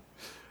trying.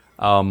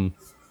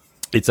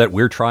 It's at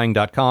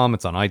we'retrying.com.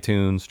 It's on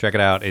iTunes. Check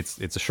it out. It's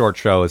a short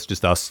show. It's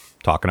just us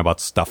talking about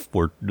stuff,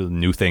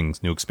 new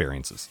things, new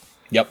experiences.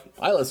 Yep.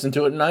 I listened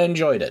to it and I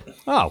enjoyed it.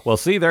 Oh, well,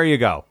 see, there you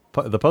go.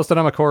 The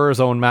Post-Atomic Horror's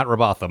own Matt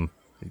Robotham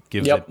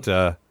gives it,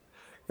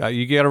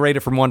 you got to rate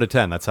it from 1 to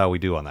 10. That's how we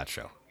do on that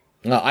show.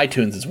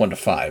 iTunes is 1 to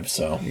 5,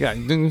 so. Yeah.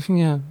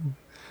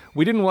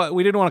 We didn't want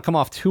to come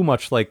off too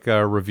much like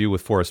a review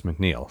with Forrest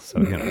McNeil, so,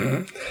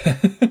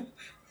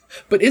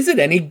 But is it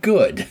any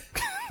good?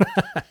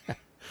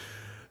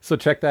 So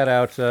check that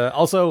out.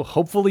 Also,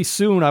 hopefully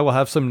soon I will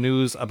have some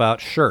news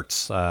about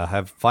shirts.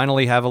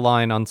 Finally have a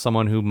line on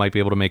someone who might be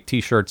able to make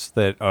T-shirts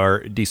that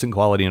are decent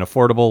quality and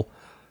affordable.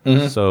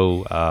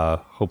 So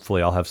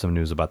hopefully I'll have some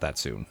news about that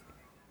soon.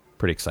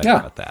 Pretty excited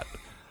about that.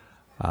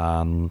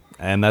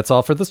 And that's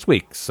all for this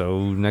week. So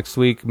next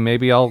week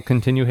maybe I'll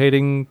continue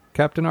hating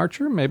Captain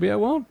Archer. Maybe I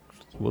won't.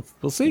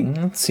 We'll see.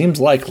 It seems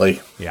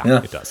likely.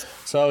 Yeah, it does.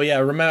 So yeah,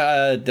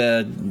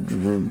 remember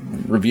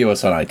review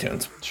us on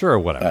iTunes. Sure,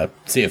 whatever.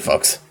 See you,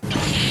 folks.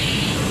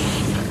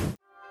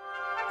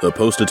 The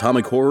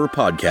Post-Atomic Horror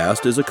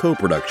Podcast is a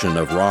co-production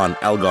of Ron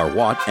Algar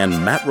Watt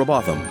and Matt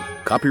Robotham.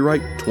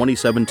 Copyright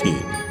 2017.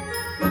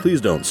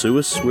 Please don't sue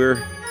us.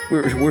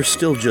 We're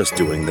still just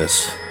doing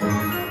this.